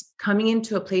it's coming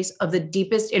into a place of the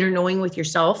deepest inner knowing with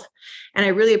yourself. And I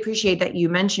really appreciate that you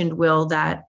mentioned, Will,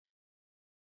 that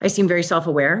I seem very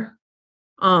self-aware.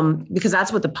 Because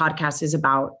that's what the podcast is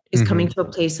about, is coming to a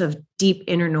place of deep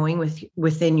inner knowing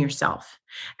within yourself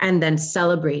and then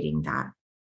celebrating that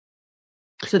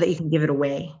so that you can give it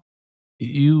away.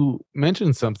 You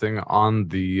mentioned something on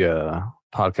the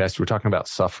podcast. You were talking about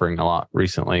suffering a lot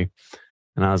recently.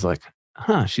 And I was like,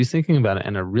 she's thinking about it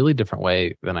in a really different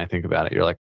way than I think about it. You're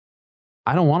like,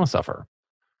 I don't want to suffer.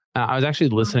 I was actually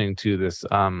listening to this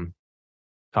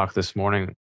talk this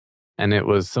morning, and it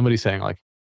was somebody saying like,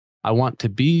 I want to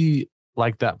be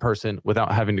like that person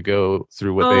without having to go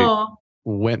through what they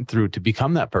went through to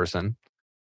become that person,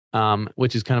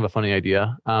 which is kind of a funny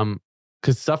idea.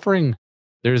 Because suffering,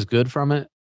 there's good from it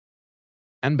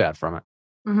and bad from it,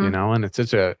 and it's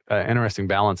such a interesting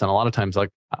balance. And a lot of times, like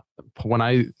when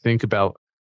I think about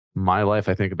my life,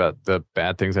 I think about the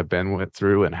bad things I've been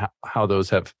through and how those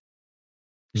have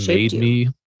made me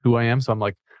who I am. So I'm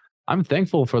like, I'm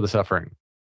thankful for the suffering.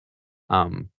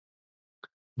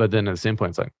 But then at the same point,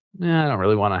 it's like, I don't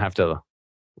really want to have to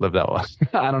live that way.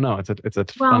 I don't know.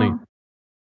 It's funny.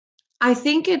 I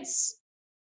think it's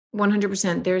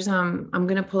 100%. There's I'm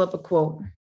going to pull up a quote.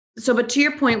 So, but to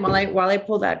your point, while I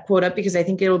pull that quote up, because I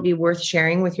think it'll be worth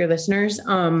sharing with your listeners.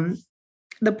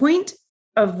 The point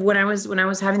of when I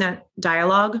was having that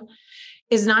dialogue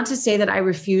is not to say that I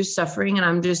refuse suffering and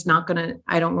I'm just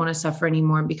I don't want to suffer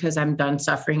anymore because I'm done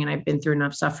suffering and I've been through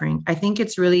enough suffering. I think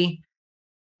it's really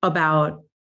about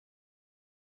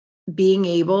being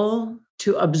able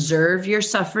to observe your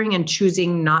suffering and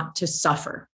choosing not to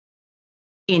suffer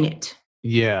in it.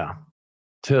 Yeah.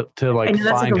 To like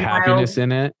find happiness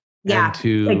in it. Yeah.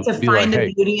 And to find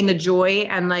the beauty and the joy.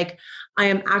 And like, I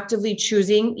am actively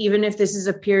choosing, even if this is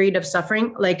a period of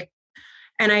suffering, like,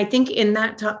 and I think in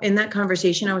that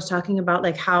conversation, I was talking about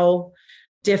like how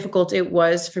difficult it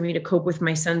was for me to cope with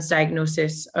my son's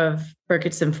diagnosis of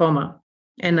Burkitt's lymphoma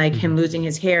and like him losing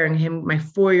his hair and him, my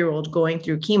 4-year-old, going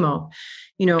through chemo.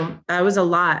 That was a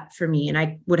lot for me. And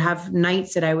I would have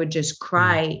nights that I would just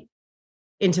cry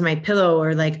into my pillow,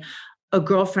 or like a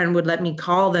girlfriend would let me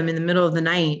call them in the middle of the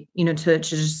night, to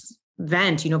just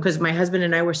vent, because my husband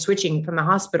and I were switching from the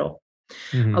hospital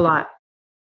a lot.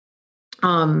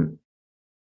 And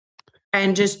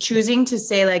just choosing to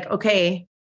say like, okay,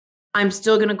 I'm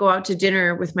still going to go out to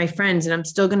dinner with my friends, and I'm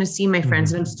still going to see my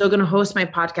friends, and I'm still going to host my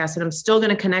podcast, and I'm still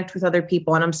going to connect with other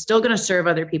people, and I'm still going to serve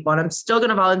other people, and I'm still going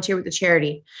to volunteer with the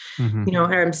charity,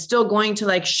 or I'm still going to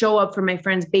like show up for my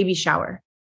friend's baby shower.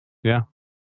 Yeah.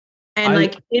 And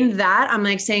like in that, I'm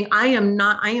like saying, I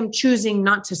am choosing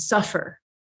not to suffer.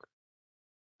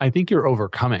 I think you're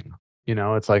overcoming,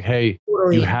 it's like, hey,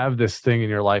 totally. You have this thing in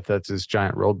your life that's this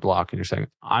giant roadblock, and you're saying,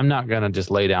 I'm not going to just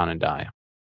lay down and die.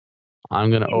 I'm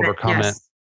going to overcome it.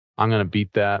 I'm going to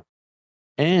beat that.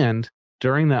 And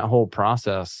during that whole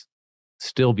process,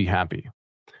 still be happy.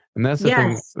 And that's the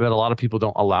thing that a lot of people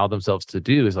don't allow themselves to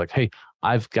do, is like, hey,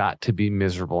 I've got to be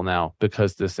miserable now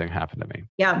because this thing happened to me.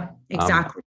 Yeah,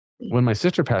 exactly. When my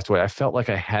sister passed away, I felt like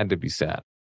I had to be sad.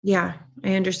 Yeah,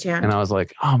 I understand. And I was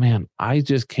like, oh man, I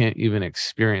just can't even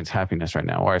experience happiness right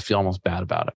now, or I feel almost bad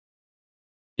about it.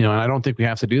 And I don't think we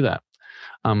have to do that.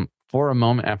 For a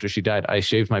moment after she died, I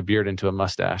shaved my beard into a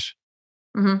mustache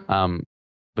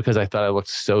because I thought I looked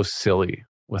so silly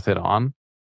with it on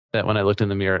that when I looked in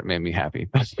the mirror, it made me happy.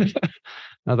 I was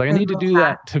like, I need to do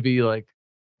that to be like,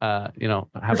 have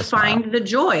a smile. Find the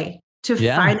joy, to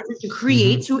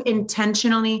create, to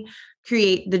intentionally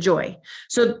create the joy.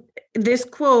 So this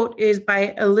quote is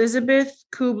by Elizabeth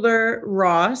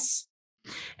Kubler-Ross,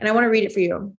 and I want to read it for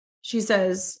you. She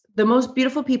says, the most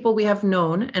beautiful people we have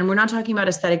known, and we're not talking about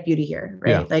aesthetic beauty here,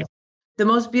 right? Yeah. Like the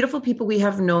most beautiful people we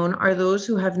have known are those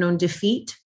who have known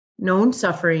defeat, known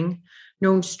suffering,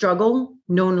 known struggle,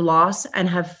 known loss, and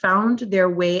have found their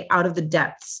way out of the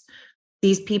depths.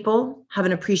 These people have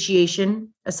an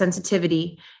appreciation, a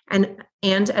sensitivity, and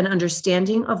an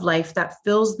understanding of life that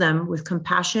fills them with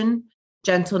compassion,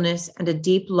 gentleness, and a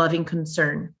deep, loving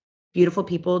concern. Beautiful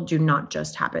people do not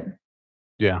just happen.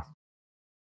 Yeah.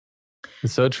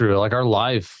 It's so true. Like our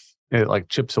life, it like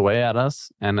chips away at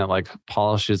us, and it like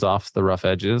polishes off the rough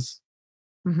edges.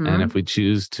 And if we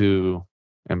choose to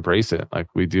embrace it, like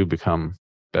we do become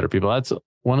better people. That's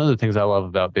one of the things I love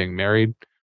about being married.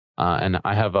 And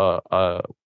I have a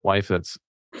wife that's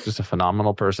just a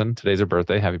phenomenal person. Today's her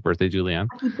birthday. Happy birthday, Julianne.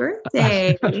 Happy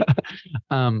birthday.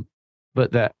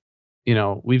 But that,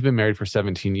 we've been married for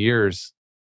 17 years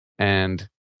and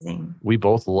we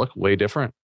both look way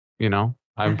different.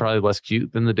 I'm probably less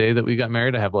cute than the day that we got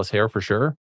married. I have less hair for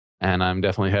sure. And I'm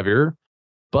definitely heavier.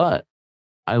 But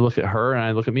I look at her and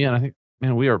I look at me and I think,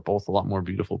 man, we are both a lot more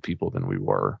beautiful people than we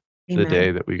were the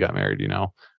day that we got married,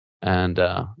 And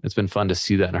it's been fun to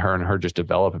see that in her, and her just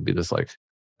develop and be this like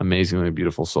amazingly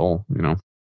beautiful soul,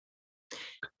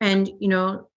 And,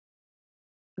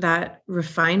 that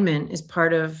refinement is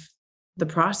part of the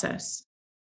process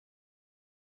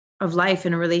of life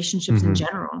and relationships in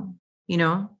general,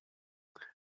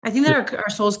 I think that our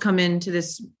souls come into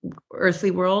this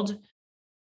earthly world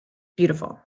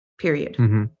beautiful, period.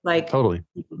 Like totally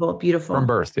beautiful. From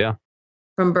birth. Yeah.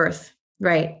 From birth.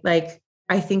 Right. Like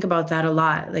I think about that a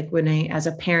lot. Like when as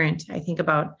a parent, I think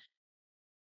about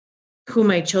who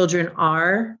my children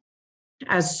are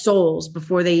as souls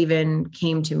before they even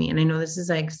came to me. And I know this is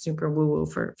like super woo-woo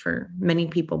for many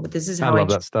people, but this is how I love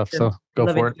that stuff. So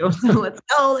go for it. So let's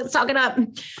go. Let's talk it up.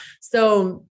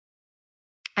 So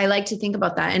I like to think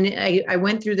about that. And I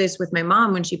went through this with my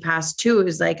mom when she passed too. It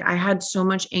was like, I had so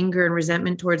much anger and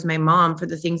resentment towards my mom for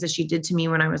the things that she did to me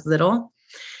when I was little.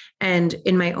 And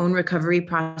in my own recovery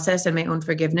process and my own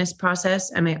forgiveness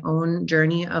process and my own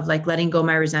journey of like letting go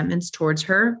my resentments towards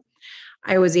her,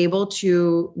 I was able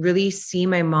to really see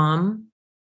my mom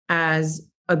as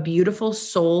a beautiful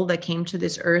soul that came to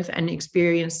this earth and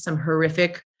experienced some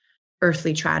horrific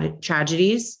earthly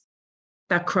tragedies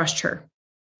that crushed her.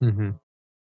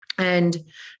 And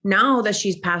now that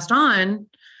she's passed on,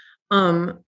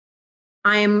 I'm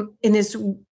in this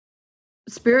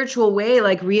spiritual way,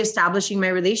 like reestablishing my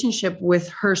relationship with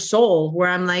her soul, where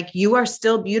I'm like, you are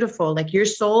still beautiful. Like your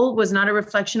soul was not a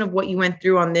reflection of what you went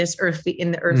through on this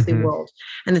in the earthly world,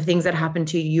 and the things that happened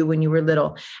to you when you were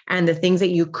little, and the things that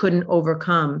you couldn't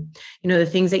overcome, the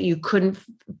things that you couldn't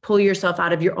pull yourself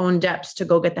out of your own depths to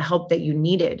go get the help that you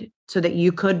needed so that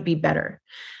you could be better.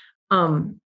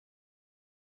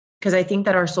 Because I think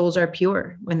that our souls are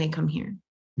pure when they come here.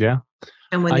 Yeah.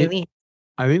 And when they leave.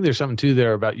 I think there's something too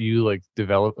there about you like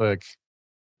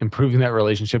improving that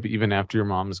relationship even after your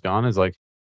mom is gone is like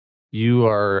you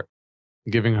are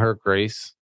giving her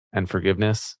grace and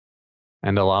forgiveness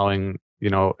and allowing,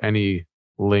 any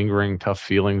lingering tough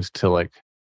feelings to like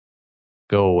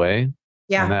go away. And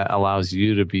Yeah. that allows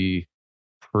you to be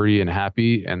free and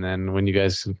happy. And then when you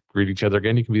guys greet each other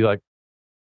again, you can be like,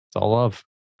 it's all love.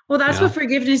 Well, that's You what know?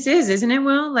 forgiveness is, isn't it,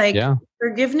 Will? Like Yeah.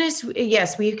 forgiveness,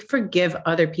 yes, we forgive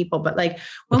other people, but like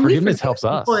But when we forgiveness forgive helps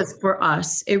people, us. it's for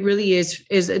us. It really is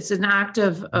it's an act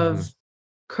of Mhm.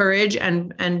 courage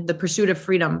and the pursuit of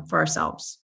freedom for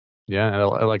ourselves. Yeah. And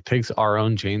it like takes our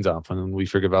own chains off when we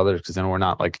forgive others because then we're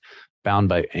not like bound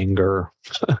by anger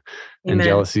and Amen.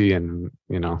 jealousy and,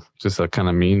 just a kind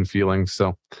of mean feeling.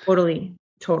 So, Totally.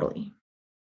 Totally.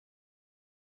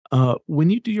 when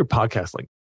you do your podcast, like,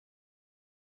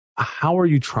 how are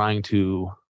you trying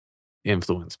to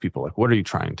influence people? Like, what are you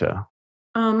trying to?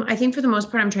 I think for the most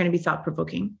part, I'm trying to be thought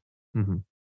provoking. Mhm.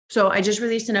 So I just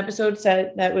released an episode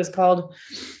set that was called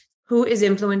Who is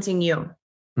Influencing You?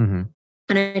 Mhm.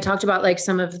 And I talked about like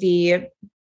some of the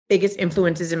biggest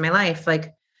influences in my life.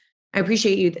 Like I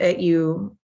appreciate you that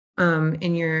you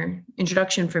in your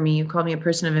introduction for me, you called me a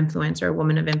person of influence or a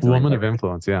woman of influence. Woman of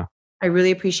influence. Yeah. I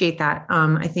really appreciate that.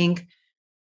 I think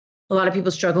a lot of people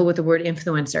struggle with the word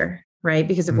influencer, right?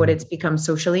 Because of what Mhm. it's become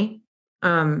socially.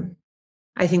 Um,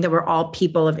 I think that we're all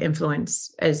people of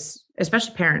influence as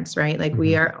especially parents, right? Like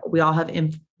Mhm. we all have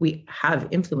we have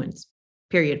influence,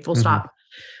 period, full Mhm. stop.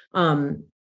 Um,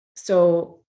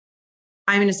 so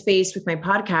I'm in a space with my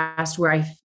podcast where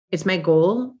it's my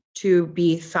goal to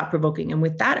be thought provoking. And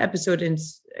with that episode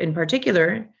in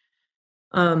particular,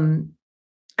 um,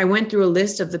 I went through a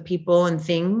list of the people and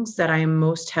things that I am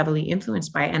most heavily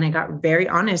influenced by. And I got very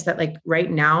honest that like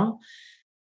right now,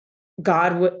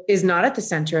 God is not at the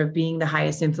center of being the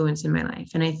highest influence in my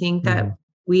life. And I think Mhm. that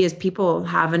we as people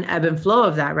have an ebb and flow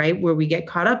of that, right? Where we get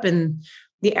caught up in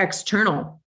the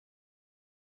external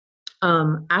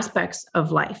aspects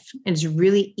of life. And it's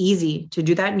really easy to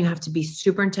do that. And you have to be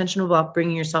super intentional about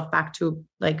bringing yourself back to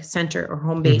like center or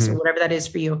home base or Mhm. whatever that is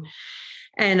for you.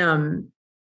 And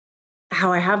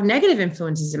how I have negative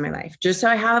influences in my life. Just so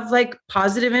I have like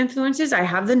positive influences, I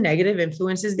have the negative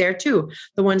influences there too.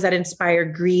 The ones that inspire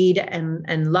greed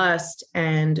and lust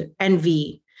and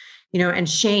envy, and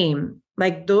shame.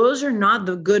 Like those are not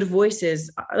the good voices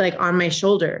like on my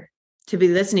shoulder to be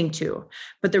listening to.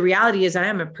 But the reality is I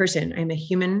am a person, I'm a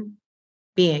human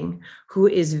being who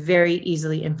is very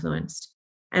easily influenced.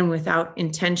 And without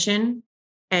intention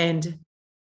and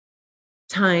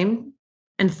time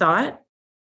and thought,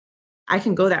 I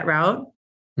can go that route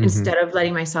Mhm. instead of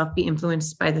letting myself be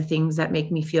influenced by the things that make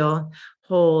me feel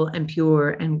whole and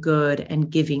pure and good and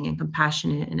giving and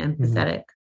compassionate and Mhm. empathetic.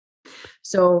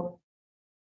 So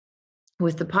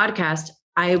with the podcast,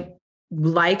 I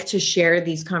like to share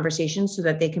these conversations so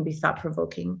that they can be thought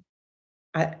provoking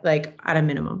at a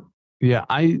minimum. Yeah.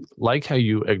 I like how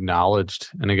you acknowledged,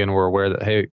 and again, we're aware that,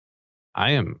 hey,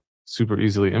 I am super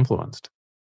easily influenced.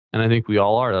 And I think we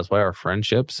all are. That's why our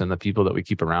friendships and the people that we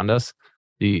keep around us,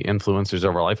 the influencers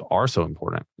of our life are so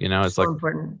important. It's So like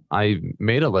important. I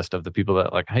made a list of the people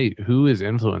that like, hey, who is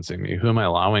influencing me? Who am I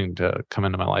allowing to come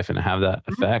into my life and have that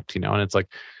effect? And it's like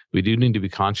we do need to be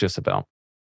conscious about,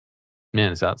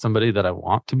 man, is that somebody that I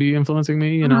want to be influencing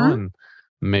me, Mm-hmm. and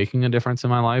making a difference in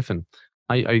my life? And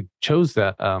I chose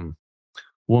that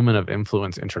woman of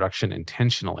influence introduction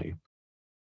intentionally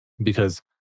because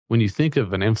when you think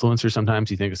of an influencer,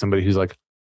 sometimes you think of somebody who's like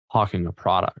hawking a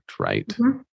product, right?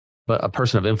 Mm-hmm. But a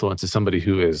person of influence is somebody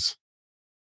who is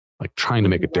like trying to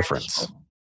make a difference,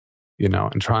 Influential.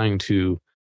 and trying to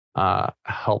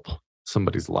help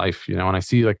somebody's life, and I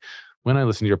see like when I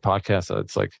listen to your podcast,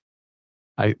 it's like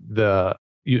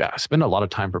you spend a lot of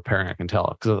time preparing. I can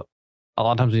tell because a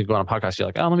lot of times when you go on a podcast, you're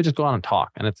like, oh, let me just go on and talk,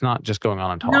 and it's not just going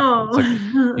on and talk. It's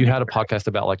like you No. had a podcast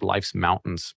about like life's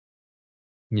mountains.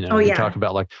 Oh You talk yeah.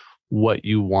 about like what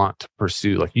you want to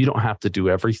pursue. Like you don't have to do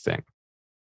everything,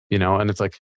 and it's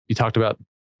like you talked about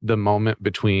the moment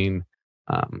between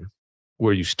um,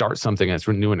 where you start something and it's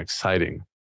new and exciting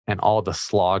and all the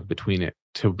slog between it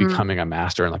to Mm, becoming a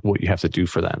master and like what you have to do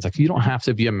for that. It's like you don't have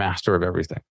to be a master of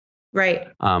everything. right.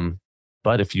 Um,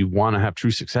 but if you want to have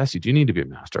true success, you do need to be a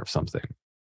master of something.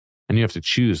 And you have to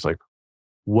choose like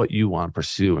what you want to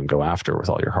pursue and go after with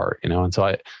all your heart, And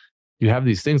so you have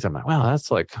these things. I'm like, wow, that's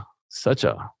like such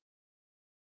a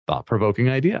thought provoking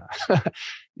idea, Well,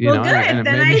 and good. it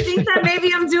Then made me, I think that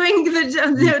maybe I'm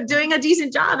doing a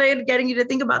decent job at getting you to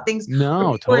think about things, or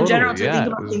no, people in general totally. to think Yeah. It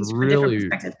about was things from a different really,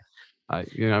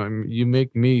 perspective. you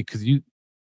make me, cause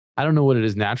I don't know what it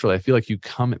is naturally. I feel like you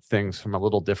come at things from a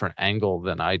little different angle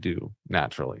than I do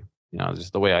naturally.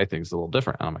 just the way I think is a little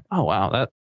different. And I'm like, oh, wow, that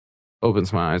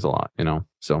opens my eyes a lot,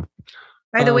 so.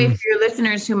 By the way, for your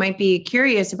listeners who might be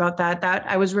curious about that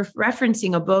I was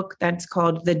referencing a book that's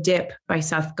called The Dip by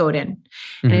Seth Godin.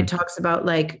 And it talks about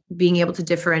like being able to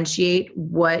differentiate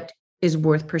what is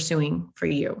worth pursuing for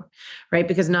you, right?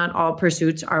 Because not all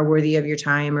pursuits are worthy of your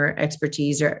time or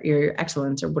expertise or your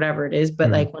excellence or whatever it is. But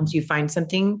like once you find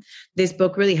something, this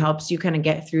book really helps you kind of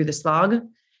get through the slog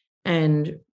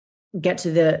and get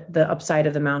to the upside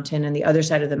of the mountain and the other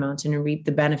side of the mountain and reap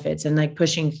the benefits and like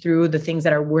pushing through the things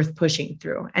that are worth pushing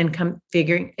through and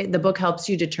the book helps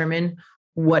you determine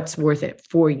what's worth it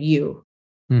for you,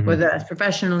 whether that's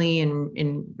professionally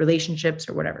in relationships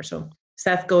or whatever. So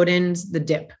Seth Godin's The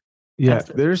Dip. Yeah.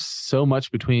 There's so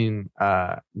much between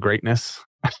greatness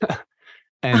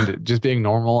and just being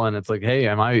normal. And it's like, hey,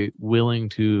 am I willing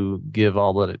to give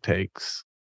all that it takes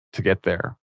to get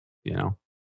there?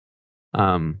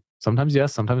 Sometimes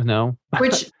yes, sometimes no.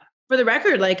 Which, for the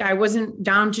record, like I wasn't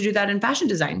down to do that in fashion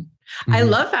design. I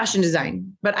love fashion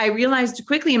design, but I realized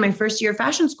quickly in my first year of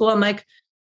fashion school, I'm like,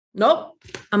 nope.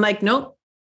 I'm not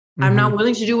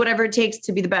willing to do whatever it takes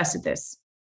to be the best at this.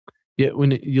 Yeah,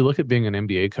 when you look at being an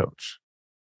MBA coach,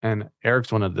 and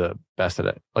Eric's one of the best at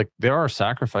it, like there are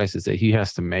sacrifices that he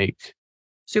has to make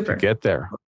to get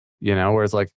there,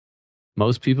 whereas like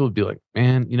most people would be like,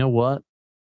 man, you know what?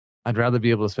 I'd rather be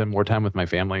able to spend more time with my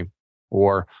family,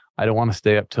 or I don't want to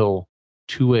stay up till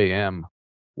 2 a.m.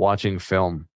 watching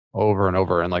film over and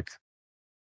over. And like,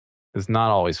 it's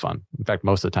not always fun. In fact,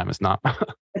 most of the time it's not.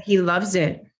 But he loves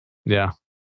it. Yeah.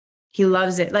 He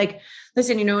loves it. Like,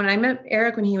 listen, when I met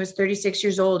Eric when he was 36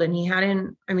 years old and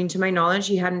to my knowledge,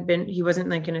 he wasn't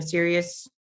like in a serious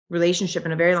relationship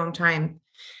in a very long time.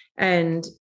 And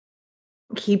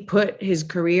he put his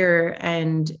career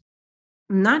and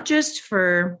not just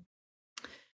to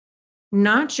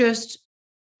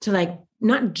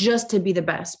be the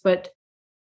best, but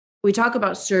we talk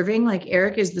about serving. Like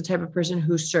Eric is the type of person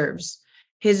who serves.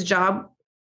 His job,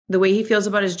 the way he feels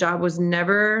about his job was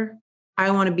never,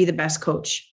 I want to be the best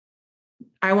coach.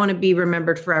 I want to be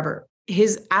remembered forever.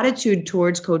 His attitude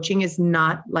towards coaching is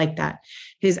not like that.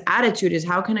 His attitude is,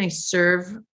 how can I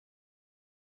serve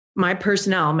my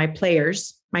personnel, my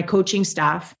players, my coaching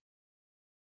staff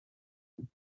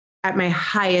at my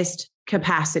highest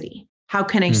capacity? How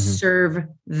can I serve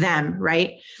them?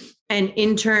 Right. And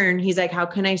in turn, he's like, how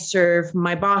can I serve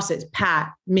my bosses,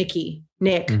 Pat, Mickey,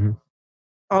 Nick,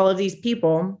 all of these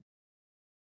people?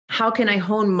 How can I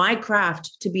hone my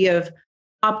craft to be of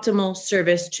optimal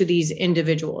service to these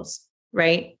individuals,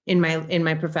 right? In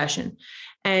my profession.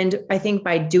 And I think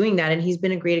by doing that, and he's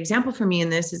been a great example for me in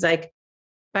this, is like,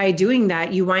 by doing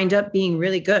that, you wind up being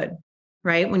really good,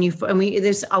 right?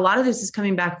 There's a lot of this is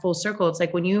coming back full circle. It's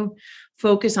like when you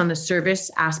focus on the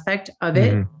service aspect of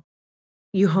it,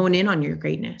 you hone in on your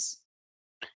greatness.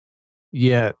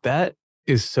 Yeah, that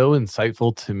is so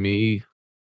insightful to me,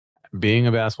 being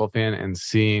a basketball fan and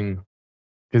seeing,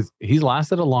 because he's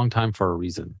lasted a long time for a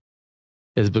reason,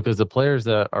 is because the players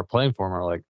that are playing for him are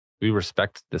like, we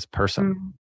respect this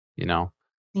person,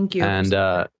 Thank you. And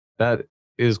that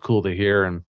is cool to hear.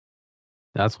 And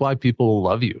that's why people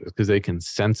love you, because they can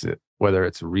sense it, whether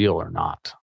it's real or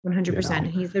not.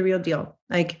 100%. He's the real deal.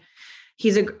 Like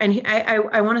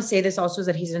I want to say this also, is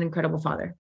that he's an incredible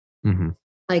father.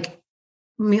 Like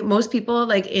most people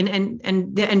like in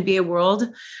the NBA world,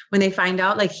 when they find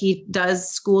out like he does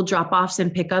school drop-offs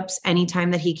and pickups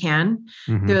anytime that he can,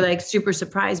 they're like super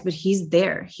surprised, but he's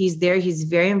there. He's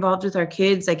very involved with our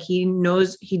kids. Like he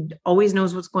always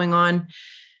knows what's going on.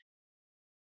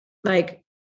 Like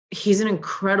he's an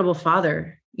incredible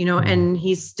father, and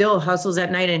he still hustles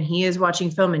at night, and he is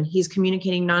watching film, and he's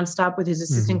communicating nonstop with his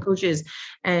assistant coaches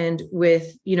and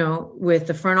with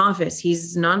the front office.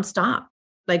 He's nonstop,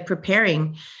 like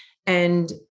preparing.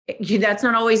 And that's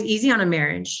not always easy on a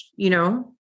marriage,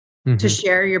 to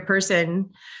share your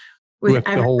person with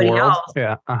everybody else.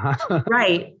 Yeah.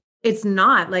 Right. It's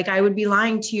not. Like, I would be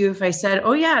lying to you if I said,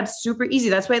 oh yeah, it's super easy.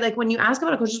 That's why, like, when you ask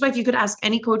about a coach's wife, you could ask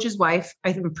any coach's wife.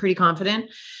 I'm pretty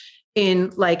confident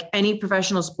in like any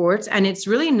professional sports. And it's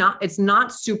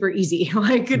not super easy.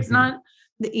 Like, it's not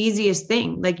the easiest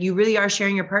thing. Like, you really are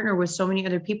sharing your partner with so many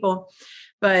other people.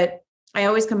 But I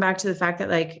always come back to the fact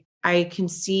that, like, I can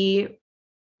see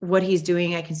what he's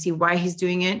doing. I can see why he's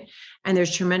doing it. And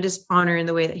there's tremendous honor in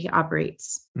the way that he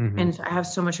operates. And I have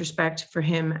so much respect for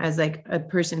him as like a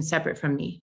person separate from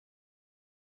me.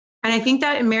 And I think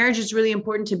that in marriage, it's really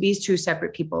important to be two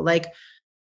separate people. Like,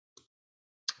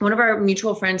 one of our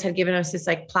mutual friends had given us this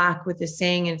like plaque with this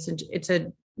saying, and it's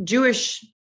a Jewish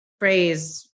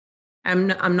phrase. I'm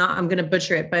going to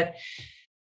butcher it, but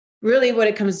really what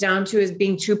it comes down to is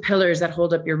being two pillars that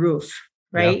hold up your roof,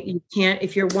 right? Yeah. You can't,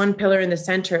 if you're one pillar in the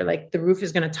center, like the roof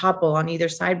is going to topple on either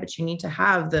side, but you need to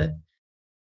have the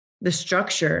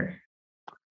structure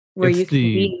where you can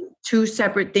be two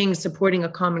separate things supporting a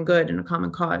common good and a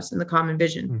common cause and the common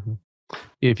vision. Mm-hmm.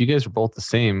 If you guys were both the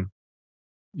same,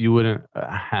 you wouldn't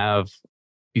have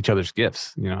each other's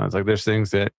gifts. You know, it's like there's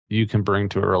things that you can bring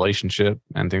to a relationship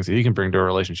and things that he can bring to a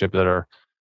relationship that are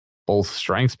both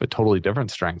strengths, but totally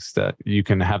different strengths that you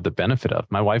can have the benefit of.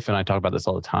 My wife and I talk about this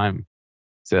all the time.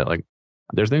 So like,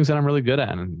 there's things that I'm really good at,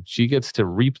 and she gets to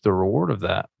reap the reward of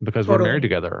that because we're married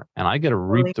together, and I get to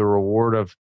reap the reward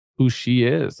of who she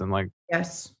is. And like,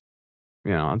 yes,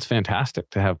 you know, it's fantastic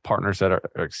to have partners that are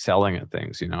excelling at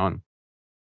things, you know,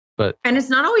 and it's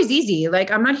not always easy.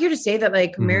 Like, I'm not here to say that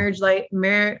like marriage, like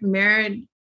married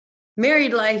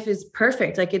life is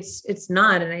perfect. Like it's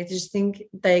not. And I just think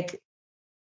that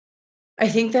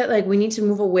like we need to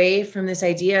move away from this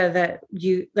idea that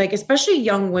you like, especially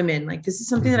young women, like this is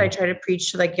something that I try to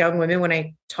preach to like young women when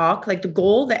I talk, like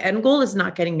the end goal is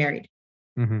not getting married.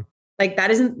 Like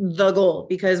that isn't the goal,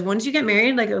 because once you get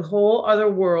married, like a whole other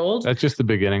world. That's just the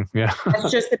beginning. Yeah. That's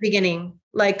just the beginning.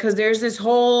 Like, cause there's this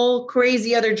whole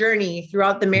crazy other journey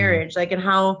throughout the marriage, like, and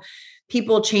how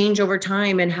people change over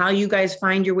time and how you guys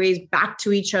find your ways back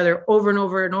to each other over and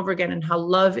over and over again. And how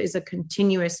love is a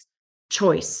continuous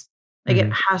choice. Like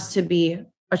it has to be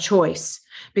a choice,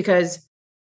 because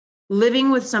living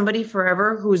with somebody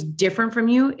forever who's different from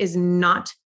you is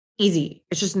not easy.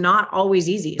 It's just not always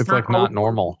easy. It's like not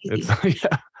normal. It's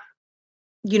yeah.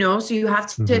 You know, so you have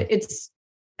to,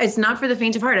 it's not for the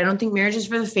faint of heart. I don't think marriage is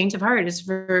for the faint of heart. It's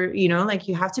for, you know, like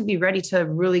you have to be ready to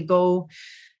really go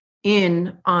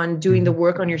in on doing the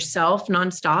work on yourself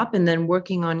nonstop, and then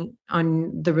working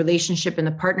on the relationship and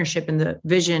the partnership and the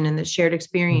vision and the shared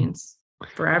experience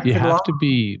forever. You have to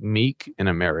be meek in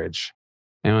a marriage.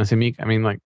 And when I say meek, I mean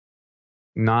like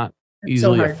not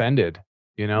easily offended,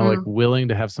 you know, like willing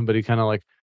to have somebody kind of like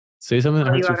say something that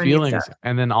hurts your feelings,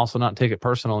 and then also not take it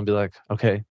personal and be like,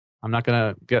 okay, I'm not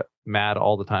going to get mad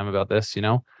all the time about this, you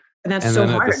know? And that's and so then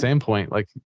hard. At the same point, like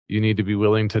you need to be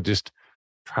willing to just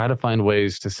try to find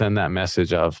ways to send that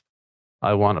message of,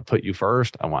 I want to put you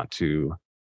first. I want to,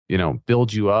 you know,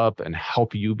 build you up and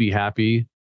help you be happy.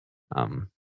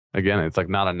 Again, it's like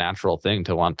not a natural thing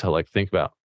to want to like think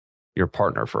about your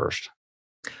partner first.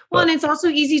 Well, and it's also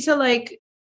easy to like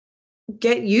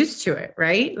get used to it,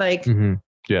 right? Like,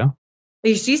 yeah.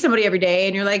 You see somebody every day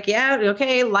and you're like, yeah,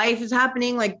 okay, life is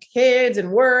happening, like kids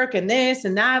and work and this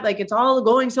and that. Like it's all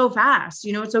going so fast,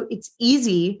 you know? So it's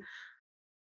easy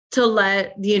to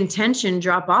let the intention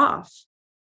drop off.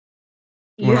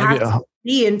 You have to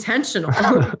be intentional.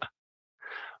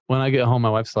 When I get home, my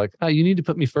wife's like, oh, you need to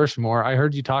put me first more. I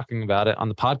heard you talking about it on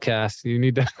the podcast. You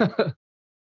need to.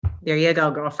 There you go,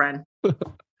 girlfriend.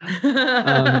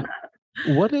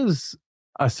 What does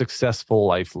a successful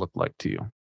life look like to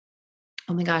you?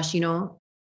 Oh my gosh, you know,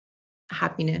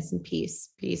 happiness and peace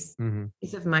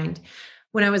of mind.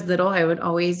 When I was little, I would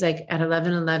always like at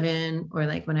 11:11, or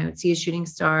like when I would see a shooting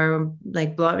star, or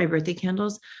like blow out my birthday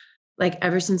candles. Like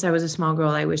ever since I was a small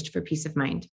girl, I wished for peace of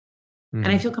mind. And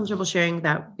I feel comfortable sharing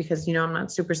that because, you know, I'm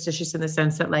not superstitious in the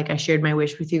sense that like I shared my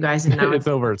wish with you guys and now it's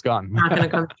over. It's gone. Not going to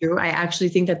come true. I actually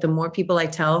think that the more people I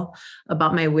tell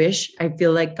about my wish, I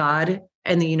feel like God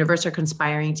and the universe are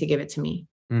conspiring to give it to me.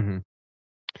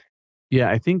 Yeah,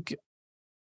 I think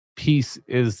peace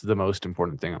is the most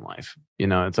important thing in life. You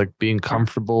know, it's like being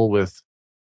comfortable with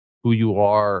who you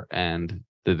are and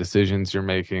the decisions you're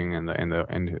making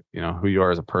and you know, who you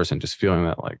are as a person, just feeling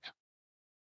that like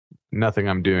nothing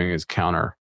I'm doing is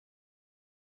counter.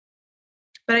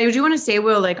 But I do want to say,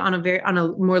 Will, like on a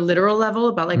more literal level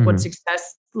about like what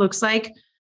success looks like,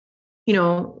 you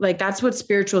know, like that's what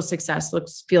spiritual success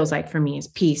feels like for me, is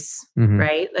peace,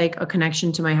 right? Like a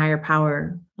connection to my higher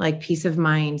power, like peace of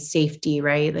mind, safety,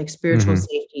 right? Like spiritual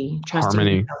safety, trusting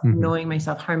harmony, myself, knowing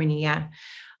myself, harmony. Yeah.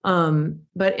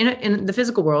 But in the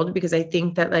physical world, because I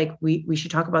think that like we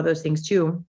should talk about those things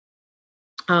too.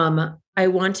 I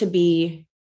want to be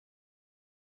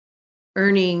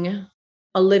earning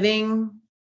a living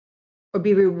or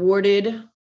be rewarded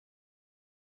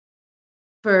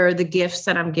for the gifts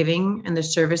that I'm giving and the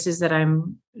services that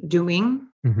I'm doing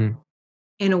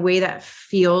in a way that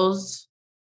feels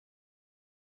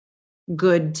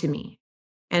good to me.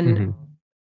 And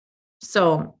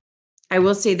so I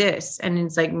will say this, and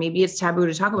it's like, maybe it's taboo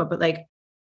to talk about, but like,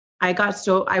 I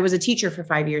was a teacher for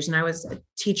 5 years, and I was a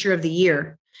teacher of the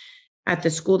year at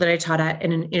the school that I taught at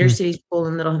in an inner city school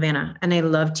in Little Havana. And I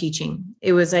loved teaching.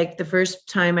 It was like the first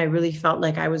time I really felt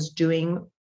like I was doing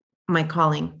my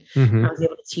calling. Mm-hmm. I was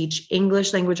able to teach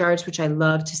English language arts, which I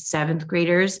love, to seventh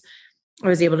graders. I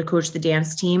was able to coach the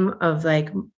dance team of like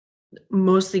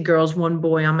mostly girls, one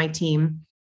boy on my team.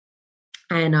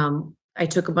 And I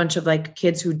took a bunch of like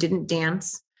kids who didn't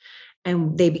dance,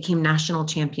 and they became national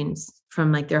champions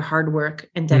from like their hard work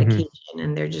and dedication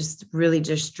and they're just really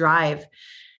just drive.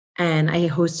 And I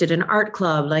hosted an art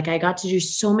club. Like I got to do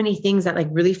so many things that like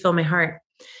really fill my heart.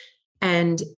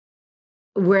 And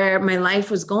where my life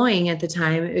was going at the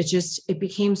time, it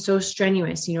became so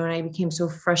strenuous, and I became so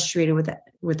frustrated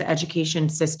with the education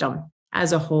system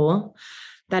as a whole,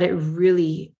 that it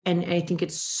really, and I think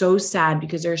it's so sad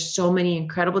because there are so many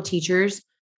incredible teachers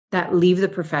that leave the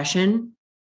profession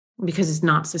because it's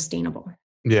not sustainable.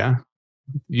 Yeah.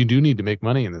 You do need to make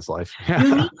money in this life.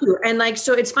 You need to. And like,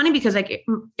 so it's funny because like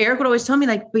Eric would always tell me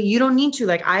like, but you don't need to.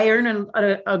 Like I earn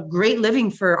a great living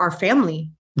for our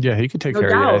family. Yeah, he could take care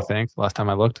of you, I think. Last time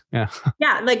I looked. Yeah.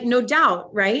 Yeah, like no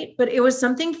doubt, right? But it was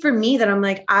something for me that I'm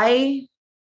like, I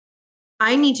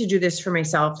need to do this for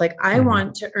myself. Like I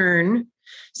want to earn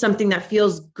something that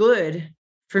feels good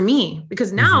for me,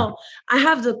 because now I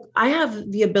have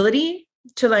the ability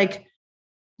to like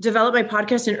develop my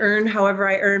podcast and earn however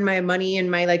I earn my money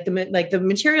and my the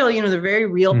material, the very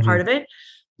real part of it.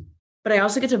 But I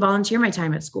also get to volunteer my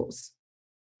time at schools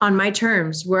on my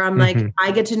terms, where I'm like,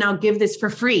 I get to now give this for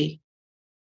free.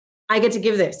 I get to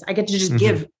give this. I get to just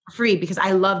give for free because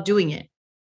I love doing it.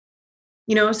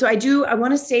 So I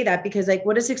want to say that, because like,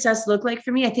 what does success look like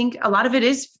for me? I think a lot of it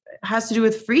has to do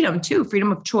with freedom too,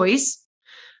 freedom of choice.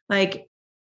 Like,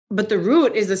 but the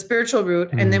root is the spiritual root.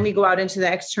 And then we go out into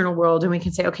the external world and we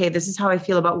can say, okay, this is how I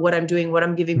feel about what I'm doing, what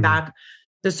I'm giving back,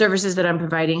 the services that I'm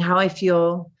providing, how I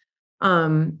feel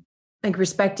like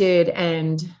respected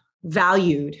and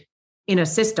valued in a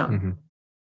system.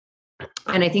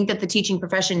 And I think that the teaching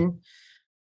profession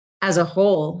as a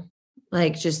whole,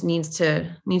 like just needs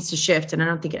to shift. And I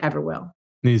don't think it ever will.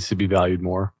 Needs to be valued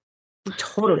more.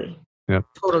 Totally. Yep.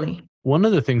 Totally. One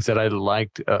of the things that I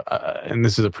liked, and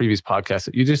this is a previous podcast,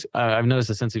 that I've noticed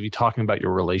a sense of you talking about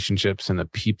your relationships and the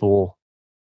people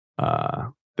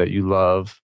that you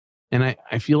love. And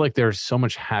I feel like there's so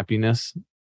much happiness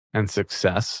and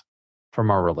success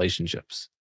from our relationships,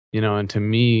 and to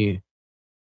me,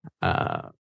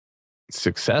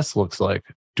 success looks like,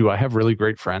 do I have really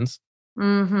great friends?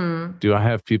 Do I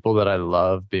have people that I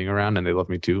love being around and they love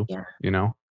me too? Yeah.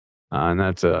 And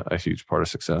that's a huge part of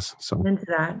success. So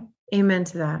Amen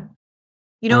to that.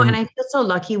 And I feel so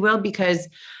lucky, Will, because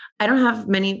I don't have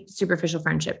many superficial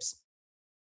friendships.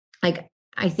 Like,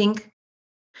 I think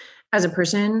as a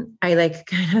person, I like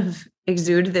kind of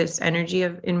exude this energy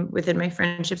within my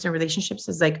friendships and relationships,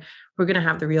 is like, we're going to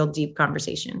have the real deep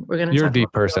conversation. We're going to You're talk a deep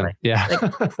about person. Yeah.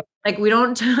 like we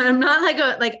don't, I'm not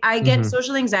like I get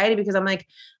social anxiety because I'm like,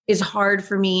 it's hard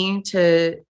for me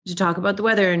to talk about the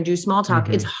weather and do small talk.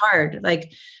 It's hard.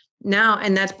 Like now,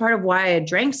 and that's part of why I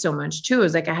drank so much too,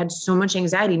 is like, I had so much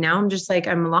anxiety. Now I'm just like,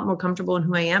 I'm a lot more comfortable in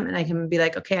who I am. And I can be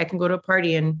like, okay, I can go to a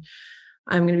party and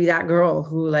I'm going to be that girl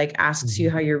who like asks you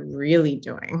how you're really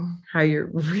doing.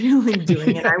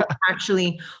 And I will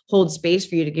actually hold space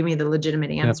for you to give me the legitimate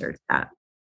answer to that.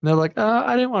 And they're like,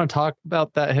 I didn't want to talk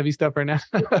about that heavy stuff right now.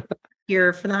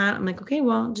 Here for that. I'm like, okay,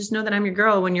 well, just know that I'm your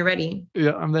girl when you're ready.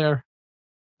 Yeah, I'm there.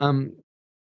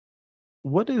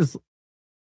 What is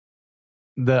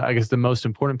the most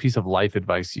important piece of life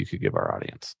advice you could give our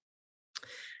audience?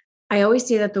 I always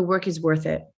say that the work is worth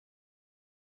it.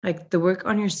 Like the work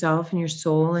on yourself and your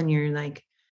soul and your like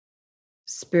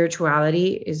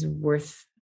spirituality is worth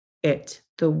it.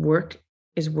 The work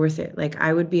is worth it. Like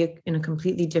I would be in a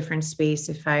completely different space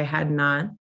if I had not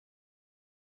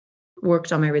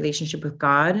worked on my relationship with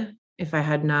God, if I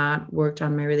had not worked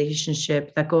on my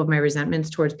relationship, let go of my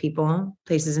resentments towards people,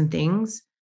 places, and things.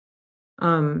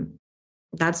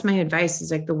 That's my advice, is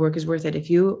like the work is worth it.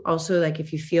 If you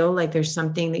feel like there's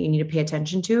something that you need to pay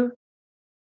attention to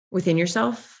within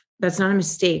yourself, that's not a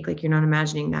mistake. Like you're not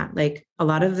imagining that. Like a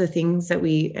lot of the things that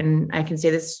and I can say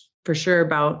this for sure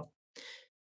about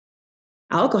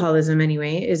alcoholism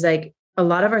anyway, is like a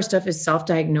lot of our stuff is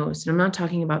self-diagnosed. And I'm not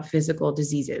talking about physical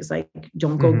diseases. Like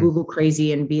don't go Google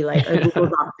crazy and be like a Google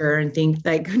doctor and think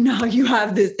like, no, you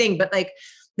have this thing. But like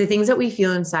the things that we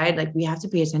feel inside, like we have to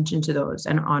pay attention to those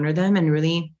and honor them. And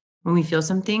really, when we feel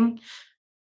something,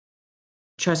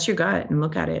 trust your gut and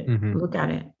look at it. Look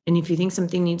at it. And if you think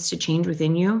something needs to change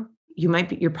within you,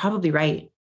 you're probably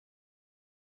right.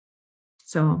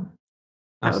 So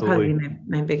that would probably be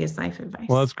my biggest life advice.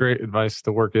 Well, that's great advice.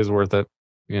 The work is worth it,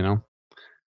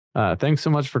 Thanks so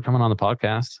much for coming on the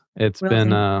podcast. It's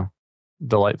been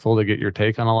delightful to get your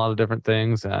take on a lot of different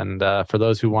things. And for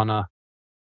those who want to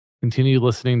continue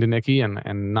listening to Nikki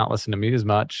and not listen to me as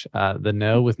much. The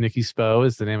Know with Nikki Spo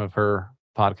is the name of her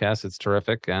podcast. It's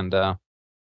terrific. And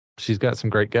she's got some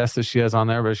great guests that she has on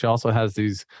there, but she also has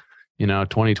these,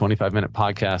 20, 25-minute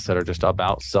podcasts that are just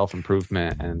about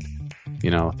self-improvement and,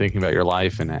 thinking about your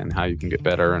life and how you can get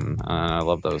better. And I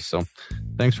love those. So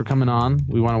thanks for coming on.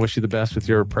 We want to wish you the best with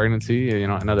your pregnancy.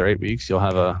 Another 8 weeks, you'll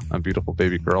have a beautiful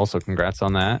baby girl. So congrats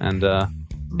on that. And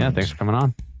thanks for coming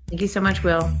on. Thank you so much,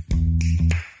 Will.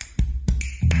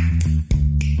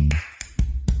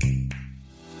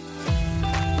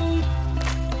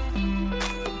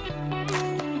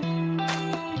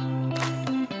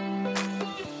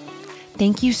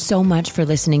 Thank you so much for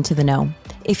listening to The Know.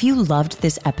 If you loved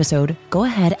this episode, go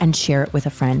ahead and share it with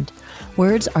a friend.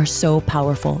 Words are so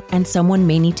powerful, and someone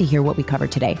may need to hear what we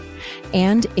covered today.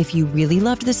 And if you really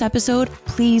loved this episode,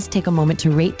 please take a moment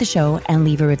to rate the show and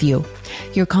leave a review.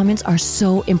 Your comments are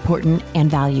so important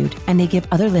and valued, and they give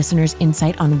other listeners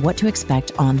insight on what to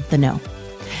expect on The Know.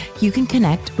 You can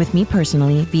connect with me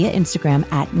personally via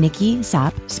Instagram at Nikki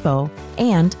Sap Spo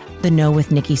and The Know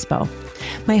with Nikki Spo.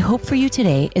 My hope for you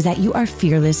today is that you are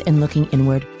fearless in looking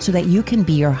inward so that you can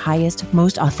be your highest,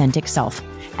 most authentic self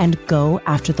and go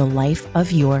after the life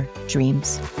of your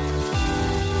dreams.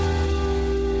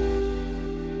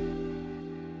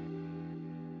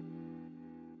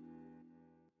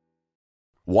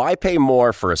 Why pay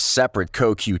more for a separate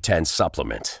CoQ10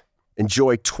 supplement?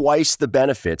 Enjoy twice the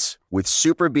benefits with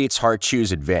SuperBeets Heart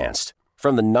Chews Advanced.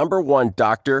 From the #1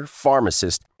 doctor,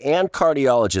 pharmacist, and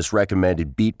cardiologist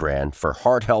recommended beet brand for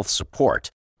heart health support,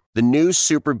 the new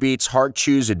SuperBeets Heart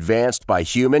Chews Advanced by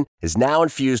Human is now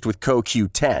infused with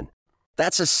CoQ10.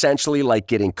 That's essentially like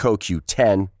getting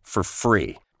CoQ10 for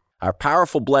free. Our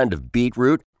powerful blend of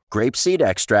beetroot, grapeseed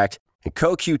extract, and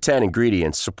CoQ10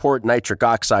 ingredients support nitric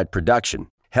oxide production,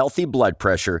 healthy blood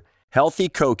pressure, healthy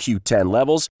CoQ10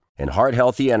 levels, and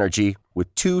heart-healthy energy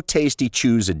with 2 tasty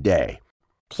chews a day.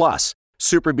 Plus,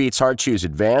 SuperBeets Heart Chews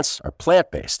Advance are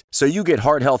plant-based, so you get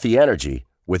heart-healthy energy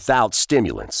without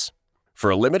stimulants. For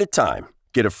a limited time,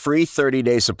 get a free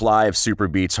 30-day supply of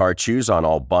SuperBeets Heart Chews on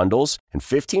all bundles and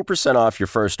 15% off your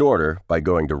first order by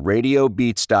going to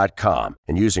radiobeats.com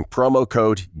and using promo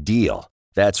code DEAL.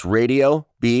 That's radio,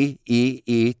 BEETS.com,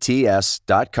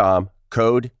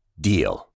 code DEAL.